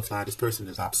ass butterfly, this person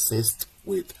is obsessed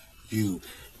with you.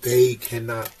 They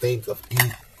cannot think of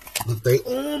anything. Look, their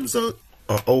arms are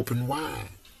open wide.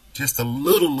 Just a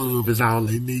little love is all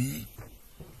they need.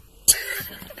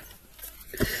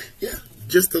 Yeah,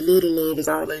 just a little love is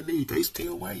all they need. They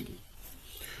still waiting.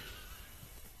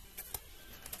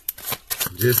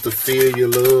 Just to feel your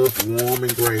love, warm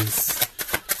and grace.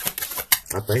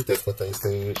 I think that's what they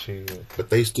said, shit. But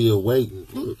they still waiting.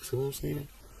 Look, see what I'm saying?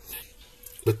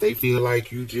 But they feel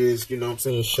like you just, you know what I'm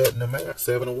saying, shutting them out,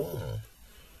 7 of Wands.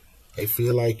 They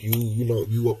feel like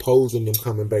you opposing them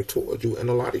coming back towards you. And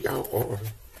a lot of y'all are.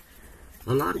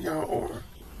 A lot of y'all are.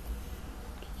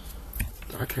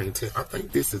 I can't tell. I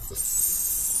think this is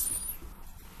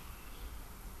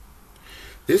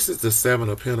the 7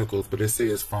 of Pentacles, but it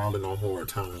says falling on hard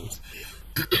times.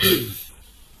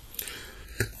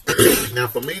 Now,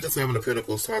 for me, the 7 of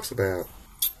Pentacles talks about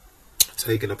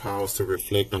taking a pause to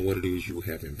reflect on what it is you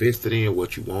have invested in,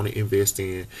 what you want to invest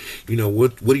in. You know,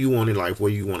 what do you want in life?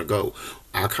 Where you want to go?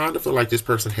 I kind of feel like this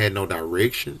person had no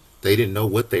direction. They didn't know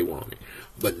what they wanted.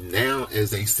 But now, as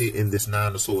they sit in this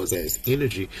 9 of Swords as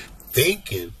energy,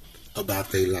 thinking about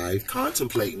their life,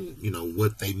 contemplating, you know,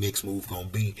 what their next move gonna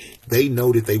be, they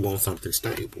know that they want something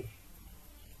stable.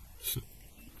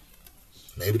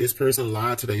 Maybe this person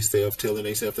lied to themselves, telling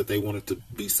themselves that they wanted to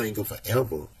be single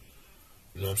forever.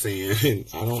 You know what I'm saying?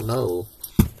 I don't know.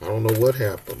 I don't know what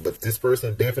happened, but this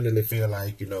person definitely feel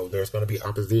like, you know, there's going to be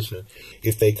opposition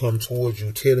if they come towards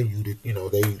you telling you that, you know,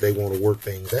 they want to work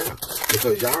things out,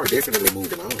 because y'all are definitely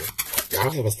moving on.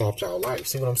 Y'all haven't stopped y'all life.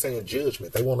 See what I'm saying?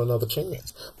 Judgment. They want another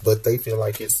chance, but they feel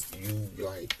like it's you,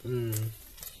 like,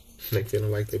 they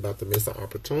feeling like they about to miss an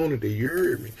opportunity. You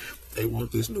heard me? They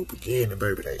want this new beginning,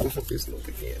 baby. They want this new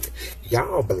beginning.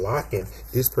 Y'all blocking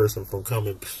this person from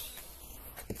coming.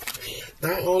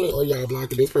 Not only are y'all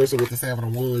blocking this person with the 7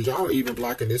 of Wands, y'all are even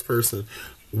blocking this person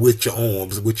with your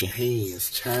arms, with your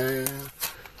hands, child.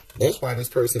 That's why this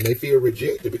person, they feel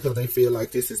rejected, because they feel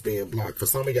like this is being blocked. For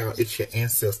some of y'all, it's your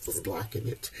ancestors blocking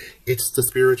it. It's the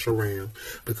spiritual realm,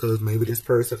 because maybe this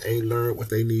person ain't learned what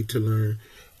they need to learn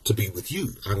to be with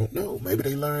you. I don't know. Maybe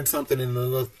they learned something in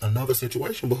another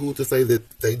situation, but who's to say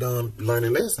that they done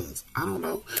learning lessons? I don't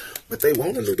know. But they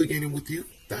want a new beginning with you.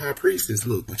 The High Priestess,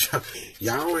 look, but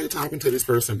y'all ain't talking to this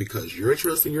person because you're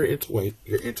trusting your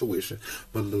intuition.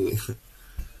 But look,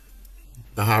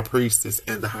 the High Priestess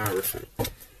and the Hierophant.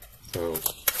 So,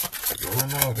 I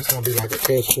don't know. This gonna be like a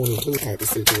catch-22 type of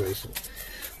situation.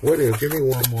 What else? Give me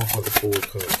one more for the 4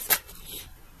 of Cups.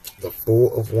 The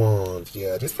 4 of Wands.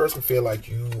 Yeah, this person feel like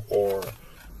you are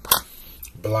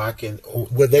blocking.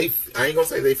 Well, I ain't gonna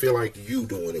say they feel like you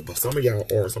doing it, but some of y'all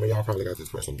are. Some of y'all probably got this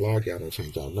person blocked. Y'all don't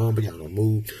change y'all number. Y'all don't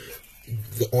move.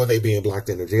 Or they being blocked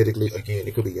energetically. Again,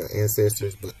 it could be your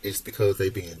ancestors, but it's because they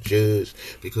being judged,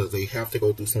 because they have to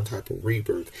go through some type of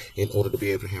rebirth in order to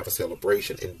be able to have a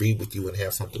celebration and be with you and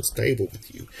have something stable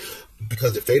with you.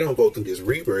 Because if they don't go through this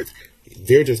rebirth,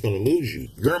 they're just going to lose you.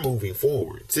 You're moving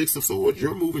forward. 6 of Swords,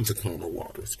 you're moving to calmer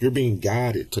waters. You're being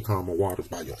guided to calmer waters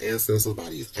by your ancestors, by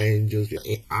these angels, your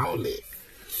outlet.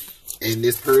 And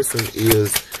this person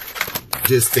is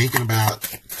just thinking about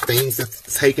things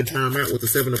that's taking time out with the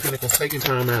 7 of Pentacles, taking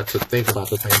time out to think about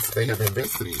the things that they have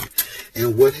invested in.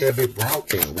 And what have it brought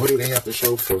them? What do they have to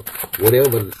show for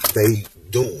whatever they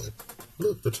doing?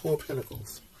 Look, the 2 of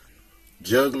Pentacles.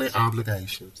 Juggling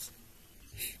obligations.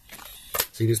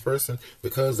 See, this person,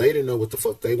 because they didn't know what the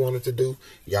fuck they wanted to do,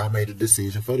 y'all made a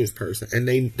decision for this person. And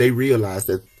they realized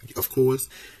that, of course,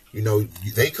 you know,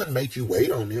 they couldn't make you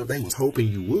wait on them. They was hoping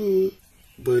you would.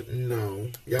 But no,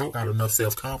 y'all got enough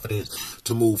self-confidence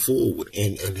to move forward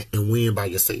and win by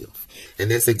yourself.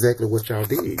 And that's exactly what y'all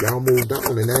did. Y'all moved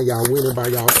on, and now y'all winning by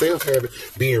yourself,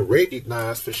 being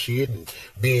recognized for shit and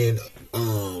being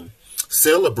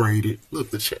celebrated.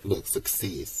 Look, look,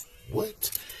 success.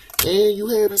 What? And you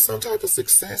having some type of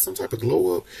success, some type of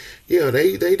glow up. Yeah,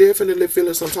 they definitely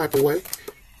feeling some type of way.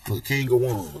 Look, King of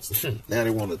Wands. Now they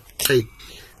want to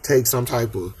take some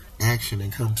type of action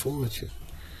and come towards you.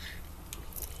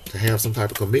 To have some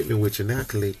type of commitment with you now,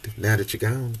 collective. Now that you're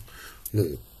gone.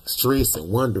 Look, stressing,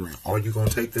 wondering, are you going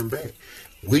to take them back?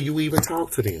 Will you even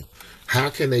talk to them? How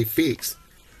can they fix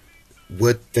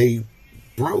what they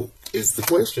broke? Is the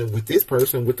question with this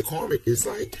person, with the karmic. It's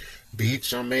like,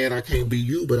 bitch, I'm mad I can't be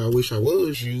you, but I wish I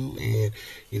was you. And,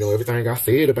 you know, everything I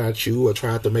said about you or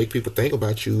tried to make people think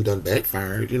about you done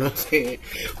backfired, you know what I'm saying?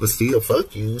 But still,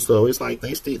 fuck you. So it's like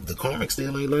the karmic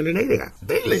still ain't learning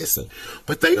they lesson.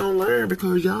 But they gonna learn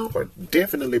because y'all are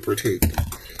definitely protected.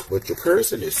 But your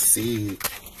person is sick.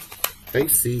 They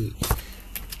sick.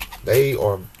 They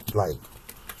are like,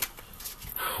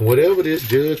 whatever this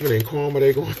judgment and karma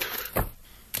they going through.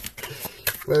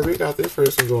 Man, we got this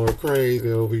person going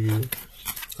crazy over you.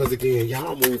 Because again,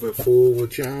 y'all moving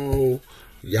forward. Y'all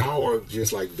are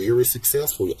just like very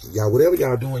successful. Y'all, whatever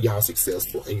y'all doing, y'all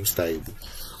successful and you stable.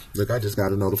 Look, I just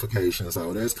got a notification,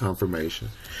 so that's confirmation.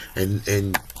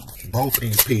 And both of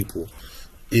these people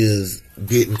is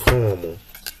getting karma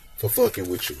for fucking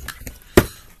with you.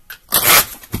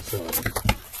 So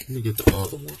let me get the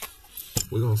other one.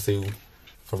 We're gonna see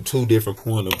from two different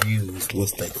point of views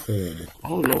what's that karma.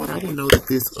 Oh Lord, I didn't know that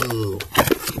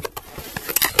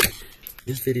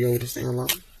this video would sound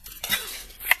like.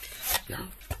 Y'all,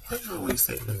 I always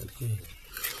say that again.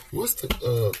 What's the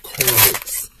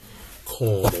karmic's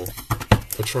karma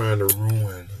for trying to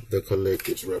ruin the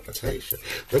collective's reputation?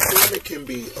 The karmic can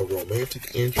be a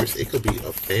romantic interest. It could be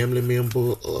a family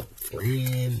member, a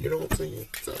friend. You know what I'm saying?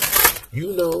 So,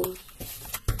 you know,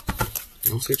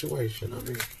 no situation. I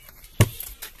mean,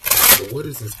 so what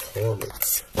is this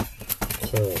karmic's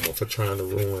karma for trying to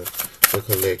ruin the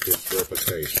collective's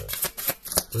reputation?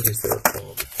 What is that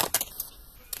karma?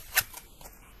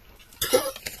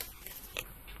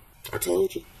 I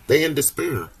told you. They in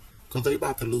despair. Because they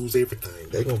about to lose everything.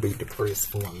 They going to be depressed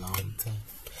for a long time.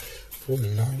 For a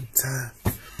long time.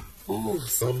 Ooh,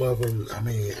 some of them, I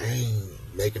mean, I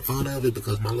ain't making fun of it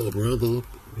because my little brother,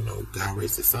 you know, God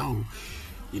rest his soul,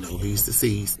 you know, he's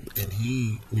deceased and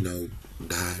he, you know,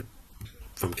 died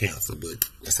from cancer. But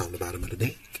that's on the bottom of the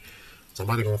deck.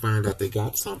 Somebody going to find out they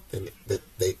got something that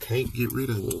they can't get rid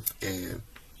of. And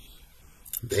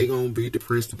they gonna be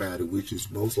depressed about it, which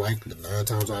is most likely 9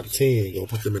 times out of 10 gonna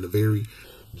put them in a very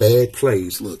bad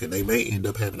place. Look, and they may end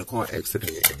up having a car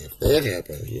accident. And if that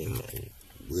happens, you know,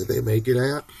 will they make it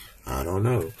out? I don't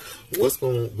know. What's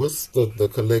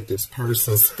the collective's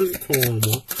person's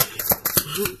karma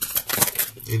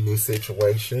in this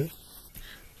situation?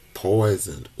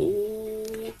 Poisoned.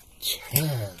 Ooh,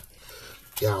 child.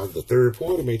 Y'all, the third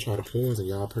party may try to poison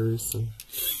y'all person.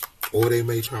 Or they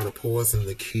may try to poison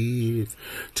the kids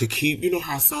to keep, you know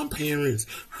how some parents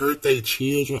hurt their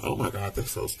children? Oh my God,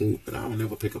 that's so stupid. I don't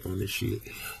ever pick up on this shit.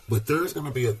 But there's going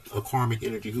to be a karmic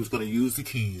energy who's going to use the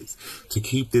kids to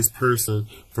keep this person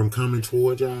from coming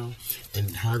toward y'all.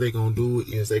 And how they going to do it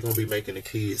is they're going to be making the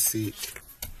kids sick.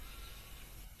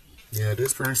 Yeah,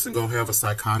 this person going to have a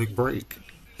psychotic break.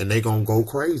 And they gonna go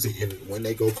crazy, and when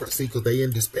they go crazy, because they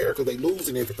in despair, because they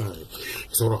losing everything.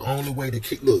 So the only way to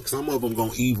keep, look, some of them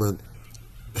gonna even,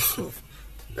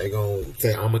 they gonna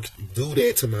say, I'm gonna do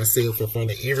that to myself in front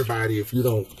of everybody if you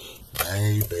don't,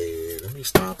 baby, let me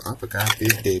stop. I forgot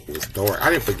this deck was dark.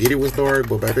 I didn't forget it was dark,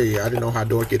 but baby, I didn't know how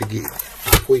dark it'd get,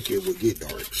 how quick it would get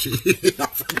dark. Shit, I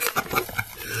forgot.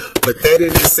 But that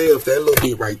in itself, that little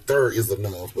bit right there is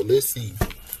enough. But let's see.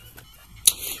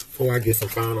 Before I get some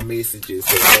final messages,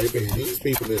 so baby, these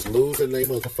people is losing their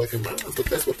motherfucking minds, but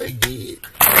that's what they did.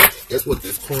 That's what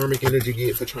this karmic energy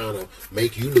get for trying to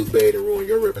make you look bad and ruin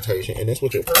your reputation, and that's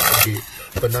what your person get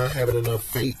for not having enough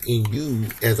faith in you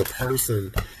as a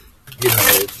person, you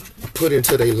know, put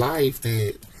into their life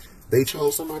that they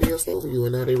chose somebody else over you,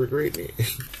 and now they regretting it.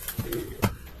 Yeah.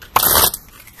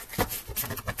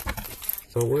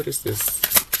 So what is this?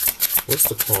 What's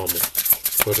the karma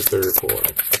for the third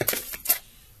party?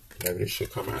 Maybe this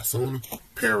should come out sooner.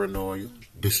 Paranoia,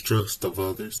 distrust of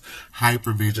others,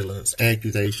 hypervigilance,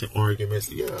 accusation, arguments.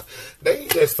 Yeah, they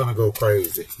just gonna go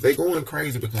crazy. They going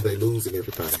crazy because they losing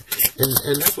everything.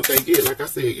 And that's what they get. Like I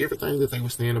said, everything that they were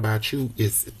saying about you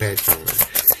is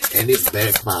backfiring. And it's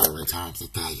backfiring times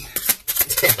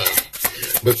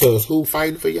 1,000. Because who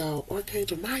fighting for y'all?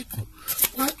 Archangel Michael.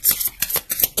 What? I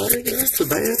think that's the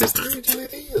baddest angel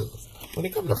it is. When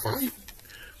it comes to fight,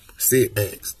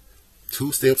 setbacks.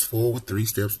 2 steps forward, 3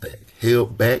 steps back.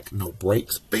 Held back, no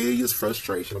brakes, failures,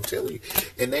 frustration, I'm telling you.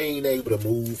 And they ain't able to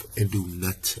move and do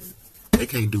nothing. They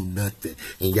can't do nothing.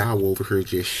 And y'all over here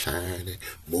just shining,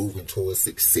 moving towards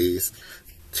success.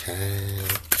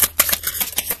 Child.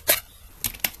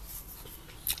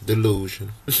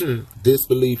 Delusion.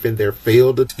 Disbelief in their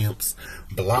failed attempts.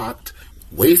 Blocked.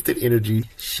 Wasted energy.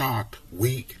 Shocked.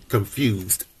 Weak.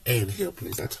 Confused. and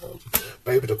helpless. I told you,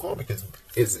 baby, the karmic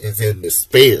is in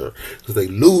despair because they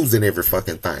losing every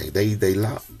fucking thing. They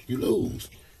lost. You lose.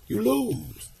 You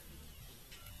lose.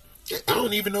 I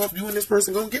don't even know if you and this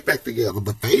person gonna get back together,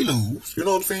 but they lose. You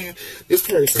know what I'm saying? This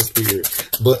person spirit.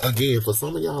 But again, for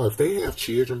some of y'all, if they have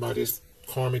children by this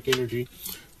karmic energy,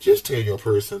 just tell your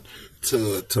person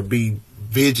to be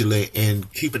vigilant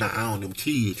and keep an eye on them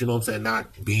kids. You know what I'm saying? Not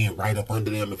being right up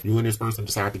under them. If you and this person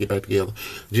decide to get back together,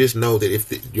 just know that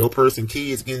if your person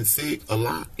kids getting sick a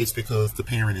lot, it's because the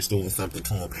parent is doing something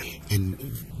to them.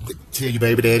 And tell your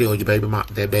baby daddy or your baby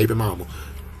mama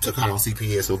to call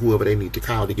CPS or whoever they need to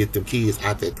call to get them kids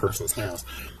out that person's house,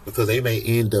 because they may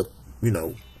end up, you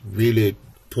know, really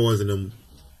poisoning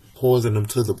them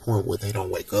to the point where they don't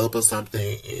wake up or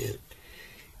something, and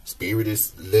spirit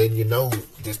is letting you know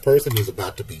this person is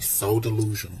about to be so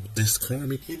delusional. This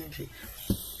karmic energy.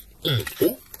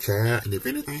 Oh, child, and if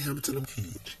anything happened to them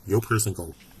kids, your person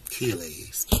go kill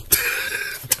ass.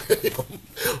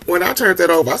 When I turned that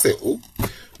over, I said, "Ooh,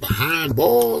 behind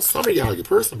bars." Some of y'all, your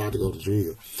person about to go to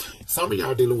jail. Some of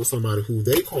y'all dealing with somebody who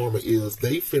they karma is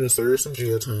they finna serve some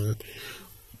jail time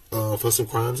for some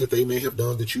crimes that they may have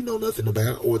done that you know nothing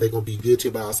about, or they're gonna be guilty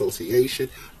by association,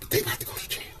 but they about to go to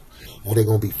jail. Or they're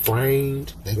going to be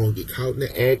framed. They're going to get caught in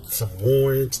the act. Some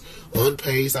warrants,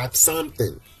 unpaid,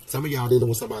 something. Some of y'all dealing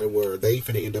with somebody where they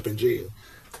finna end up in jail.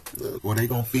 Or they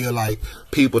going to feel like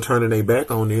people turning their back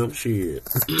on them. Shit.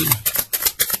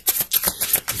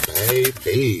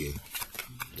 Baby.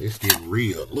 It's getting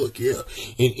real. Look, yeah.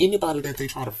 And anybody that they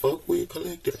try to fuck with,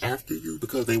 collective, after you,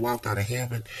 because they walked out of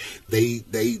heaven, they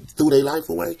threw their life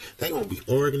away, they going to be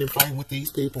arguing and fighting with these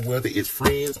people, whether it's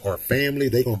friends or family.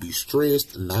 They going to be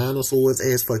stressed, 9 of swords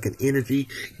ass fucking energy,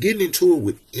 getting into it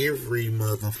with every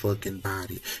motherfucking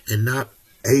body, and not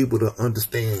able to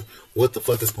understand what the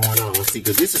fuck is going on. See,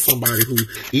 because this is somebody who,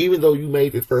 even though you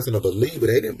made this person a believer,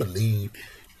 they didn't believe.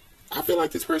 I feel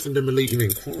like this person didn't believe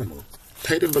in karma.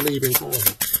 They didn't believe in karma.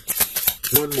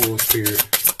 One more, spirit.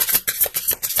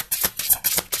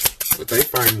 But they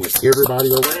fighting with everybody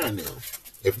around them.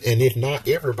 If not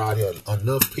everybody,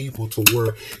 enough people to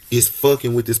where it's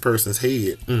fucking with this person's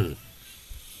head.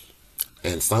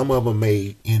 And some of them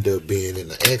may end up being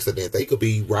in an accident. They could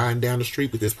be riding down the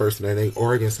street with this person and they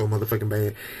arguing so motherfucking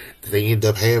bad that they end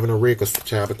up having a wreck or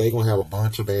child, but they gonna have a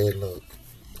bunch of bad luck.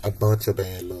 A bunch of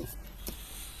bad luck.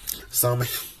 Some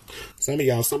of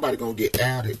y'all, somebody gonna get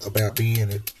outed about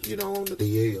being, you know, on the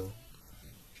DL.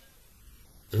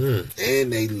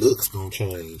 And they looks gonna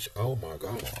change. Oh my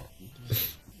God.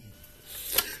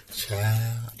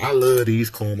 Child. I love these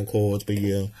karma cards, but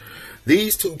yeah.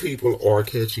 These two people are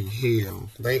catching hell.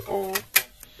 They are.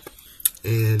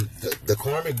 And the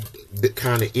karmic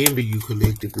kind of envy you,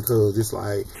 collective, because it's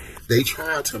like they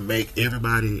try to make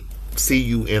everybody see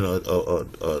you in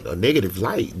a negative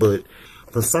light, but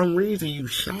for some reason you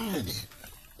shining.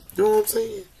 You know what I'm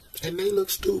saying? And they look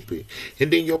stupid.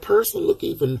 And then your person look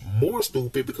even more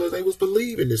stupid because they was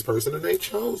believing this person and they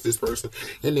chose this person.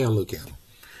 And now look at them.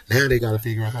 Now they got to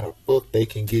figure out how the fuck they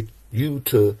can get you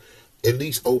to at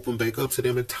least open back up to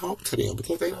them and talk to them,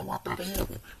 because they don't walk out of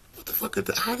heaven. What the fuck?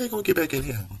 How they gonna get back in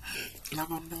heaven? Y'all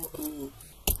gonna know?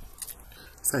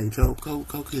 Say, Joe, go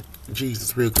get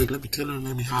Jesus real quick. Let me tell him.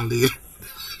 Let me holler.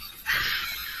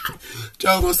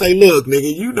 Joe gonna say, look,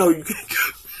 nigga, you know you can't go.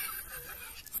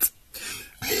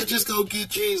 Man, just go get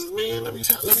Jesus, man. Let me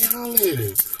holler at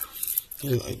him.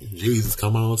 He's like, Jesus,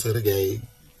 come on to the gate.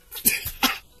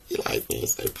 He like, man,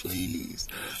 say, please.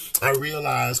 I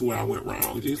realized where I went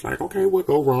wrong. Jesus like, okay, what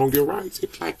go wrong? You're right.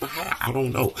 It's like, but how? I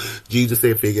don't know. Jesus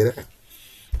said, figure it out.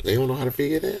 They don't know how to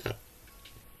figure it out.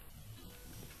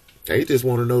 They just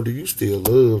want to know, do you still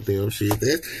love them? Shit,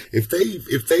 if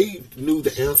they knew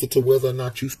the answer to whether or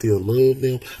not you still love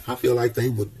them, I feel like they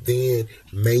would then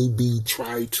maybe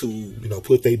try to, you know,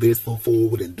 put their best foot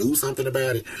forward and do something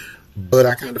about it. But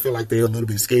I kind of feel like they're a little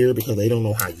bit scared because they don't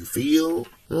know how you feel. You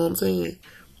know what I'm saying?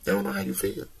 They don't know how you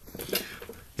feel.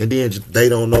 And then they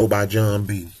don't know by John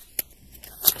B.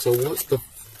 So what's the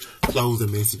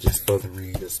closing messages for the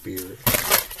reader, spirit?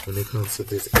 When it comes to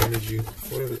this energy,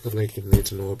 what are the collective need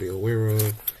to know or be aware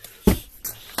of?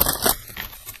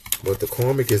 But the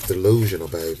karmic is delusional,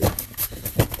 baby.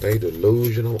 They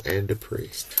delusional and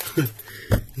depressed.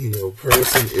 Your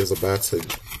person is about to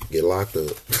get locked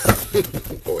up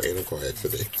or in a car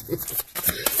accident.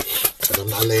 And I'm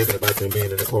not laughing about them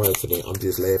being in a car accident. I'm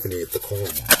just laughing at the karma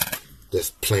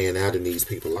that's playing out in these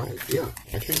people's life. Yeah,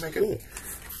 I can't make it up.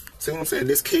 See what I'm saying?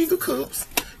 This King of Cups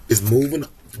is moving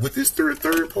with this third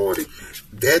party.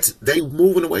 They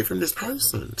moving away from this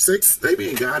person. They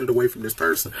being guided away from this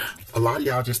person. A lot of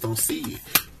y'all just don't see it.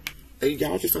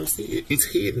 Y'all just don't see it. It's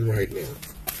hidden right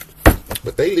now.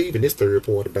 But they leaving this third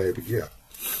party, baby. Yeah.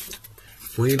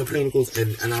 Queen of Pentacles.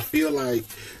 And I feel like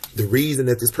the reason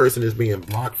that this person is being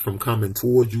blocked from coming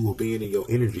towards you or being in your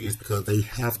energy is because they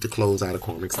have to close out a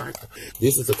karmic cycle.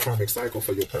 This is a karmic cycle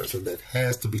for your person that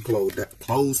has to be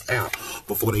closed out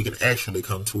before they can actually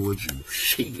come towards you.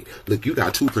 Shit. Look, you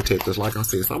got two protectors. Like I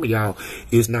said, some of y'all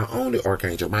is not only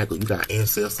Archangel Michael. You got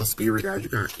ancestor, spirit guys. You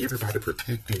got everybody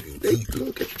protecting you. They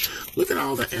look at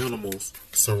all the animals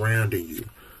surrounding you.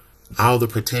 All the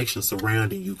protection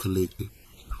surrounding you collective.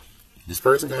 This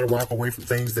person got to walk away from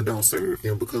things that don't serve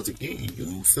them because, again,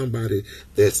 you somebody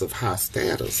that's of high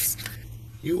status.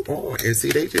 You are. And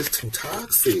see, they just too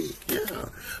toxic. Yeah.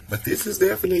 But this is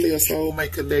definitely a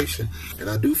soulmate connection. And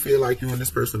I do feel like you and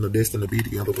this person are destined to be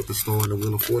together with the star and the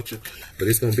wheel of fortune. But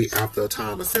it's going to be after a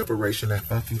time of separation and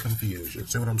fucking confusion.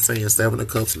 See what I'm saying? 7 of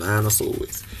Cups, 9 of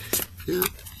Swords. Yeah.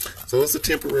 So it's a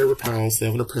temporary pause,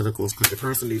 7 of Pentacles, because the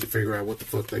person needs to figure out what the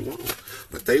fuck they want.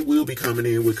 But they will be coming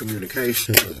in with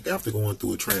communication after going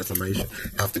through a transformation,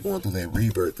 after going through that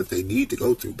rebirth that they need to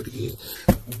go through. But again,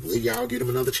 will y'all give them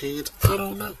another chance? I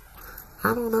don't know.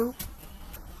 I don't know.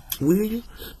 Will you?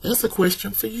 That's a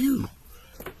question for you.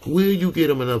 Will you give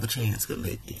them another chance,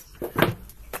 collective?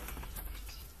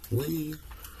 Will you?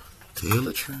 Tell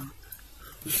the truth.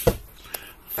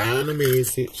 Find a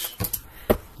message.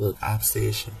 Look,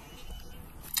 obsession.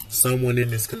 Someone in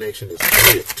this connection is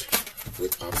gripped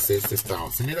with obsessive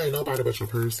thoughts. And it ain't nobody but your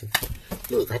person.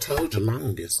 Look, I told you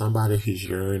longest. Somebody who's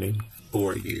yearning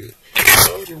for you. I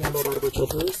told you ain't nobody but your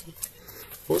person.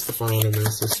 What's the final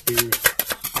message, spirit,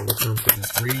 when it comes to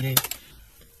this reading?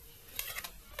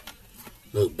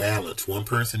 Look, balance. One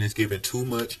person is giving too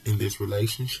much in this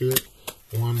relationship.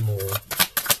 One more.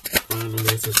 Final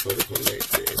message for the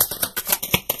collective.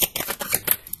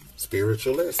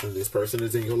 Spiritual lesson. This person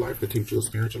is in your life to teach you a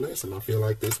spiritual lesson. I feel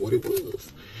like that's what it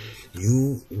was.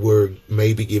 You were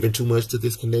maybe giving too much to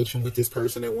this connection with this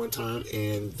person at one time,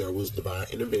 and there was divine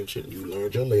intervention. You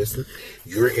learned your lesson.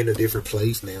 You're in a different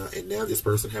place now, and now this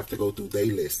person have to go through their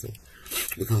lesson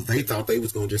because they thought they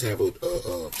was going to just have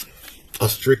a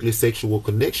strictly sexual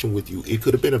connection with you. It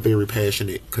could have been a very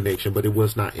passionate connection, but it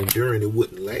was not enduring. It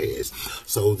wouldn't last.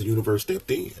 So the universe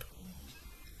stepped in.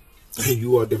 And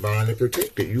you are divinely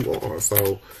protected. You are.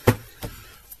 So,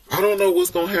 I don't know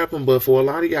what's going to happen, but for a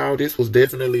lot of y'all, this was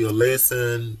definitely a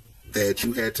lesson that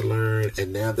you had to learn,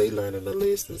 and now they learning a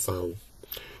lesson. So,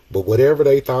 but whatever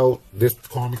they thought, this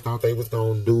karmic thought they was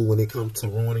going to do when it comes to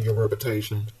ruining your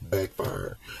reputation,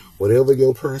 backfire. Whatever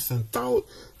your person thought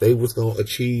they was going to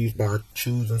achieve by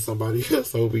choosing somebody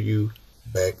else over you,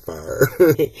 backfire.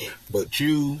 But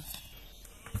you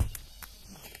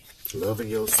loving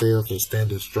yourself and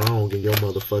standing strong in your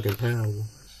motherfucking power.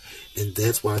 And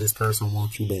that's why this person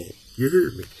wants you back. You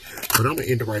heard me. But I'm going to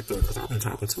end it right there because I've been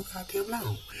talking too goddamn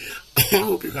long. I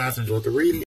hope you guys enjoyed the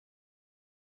reading.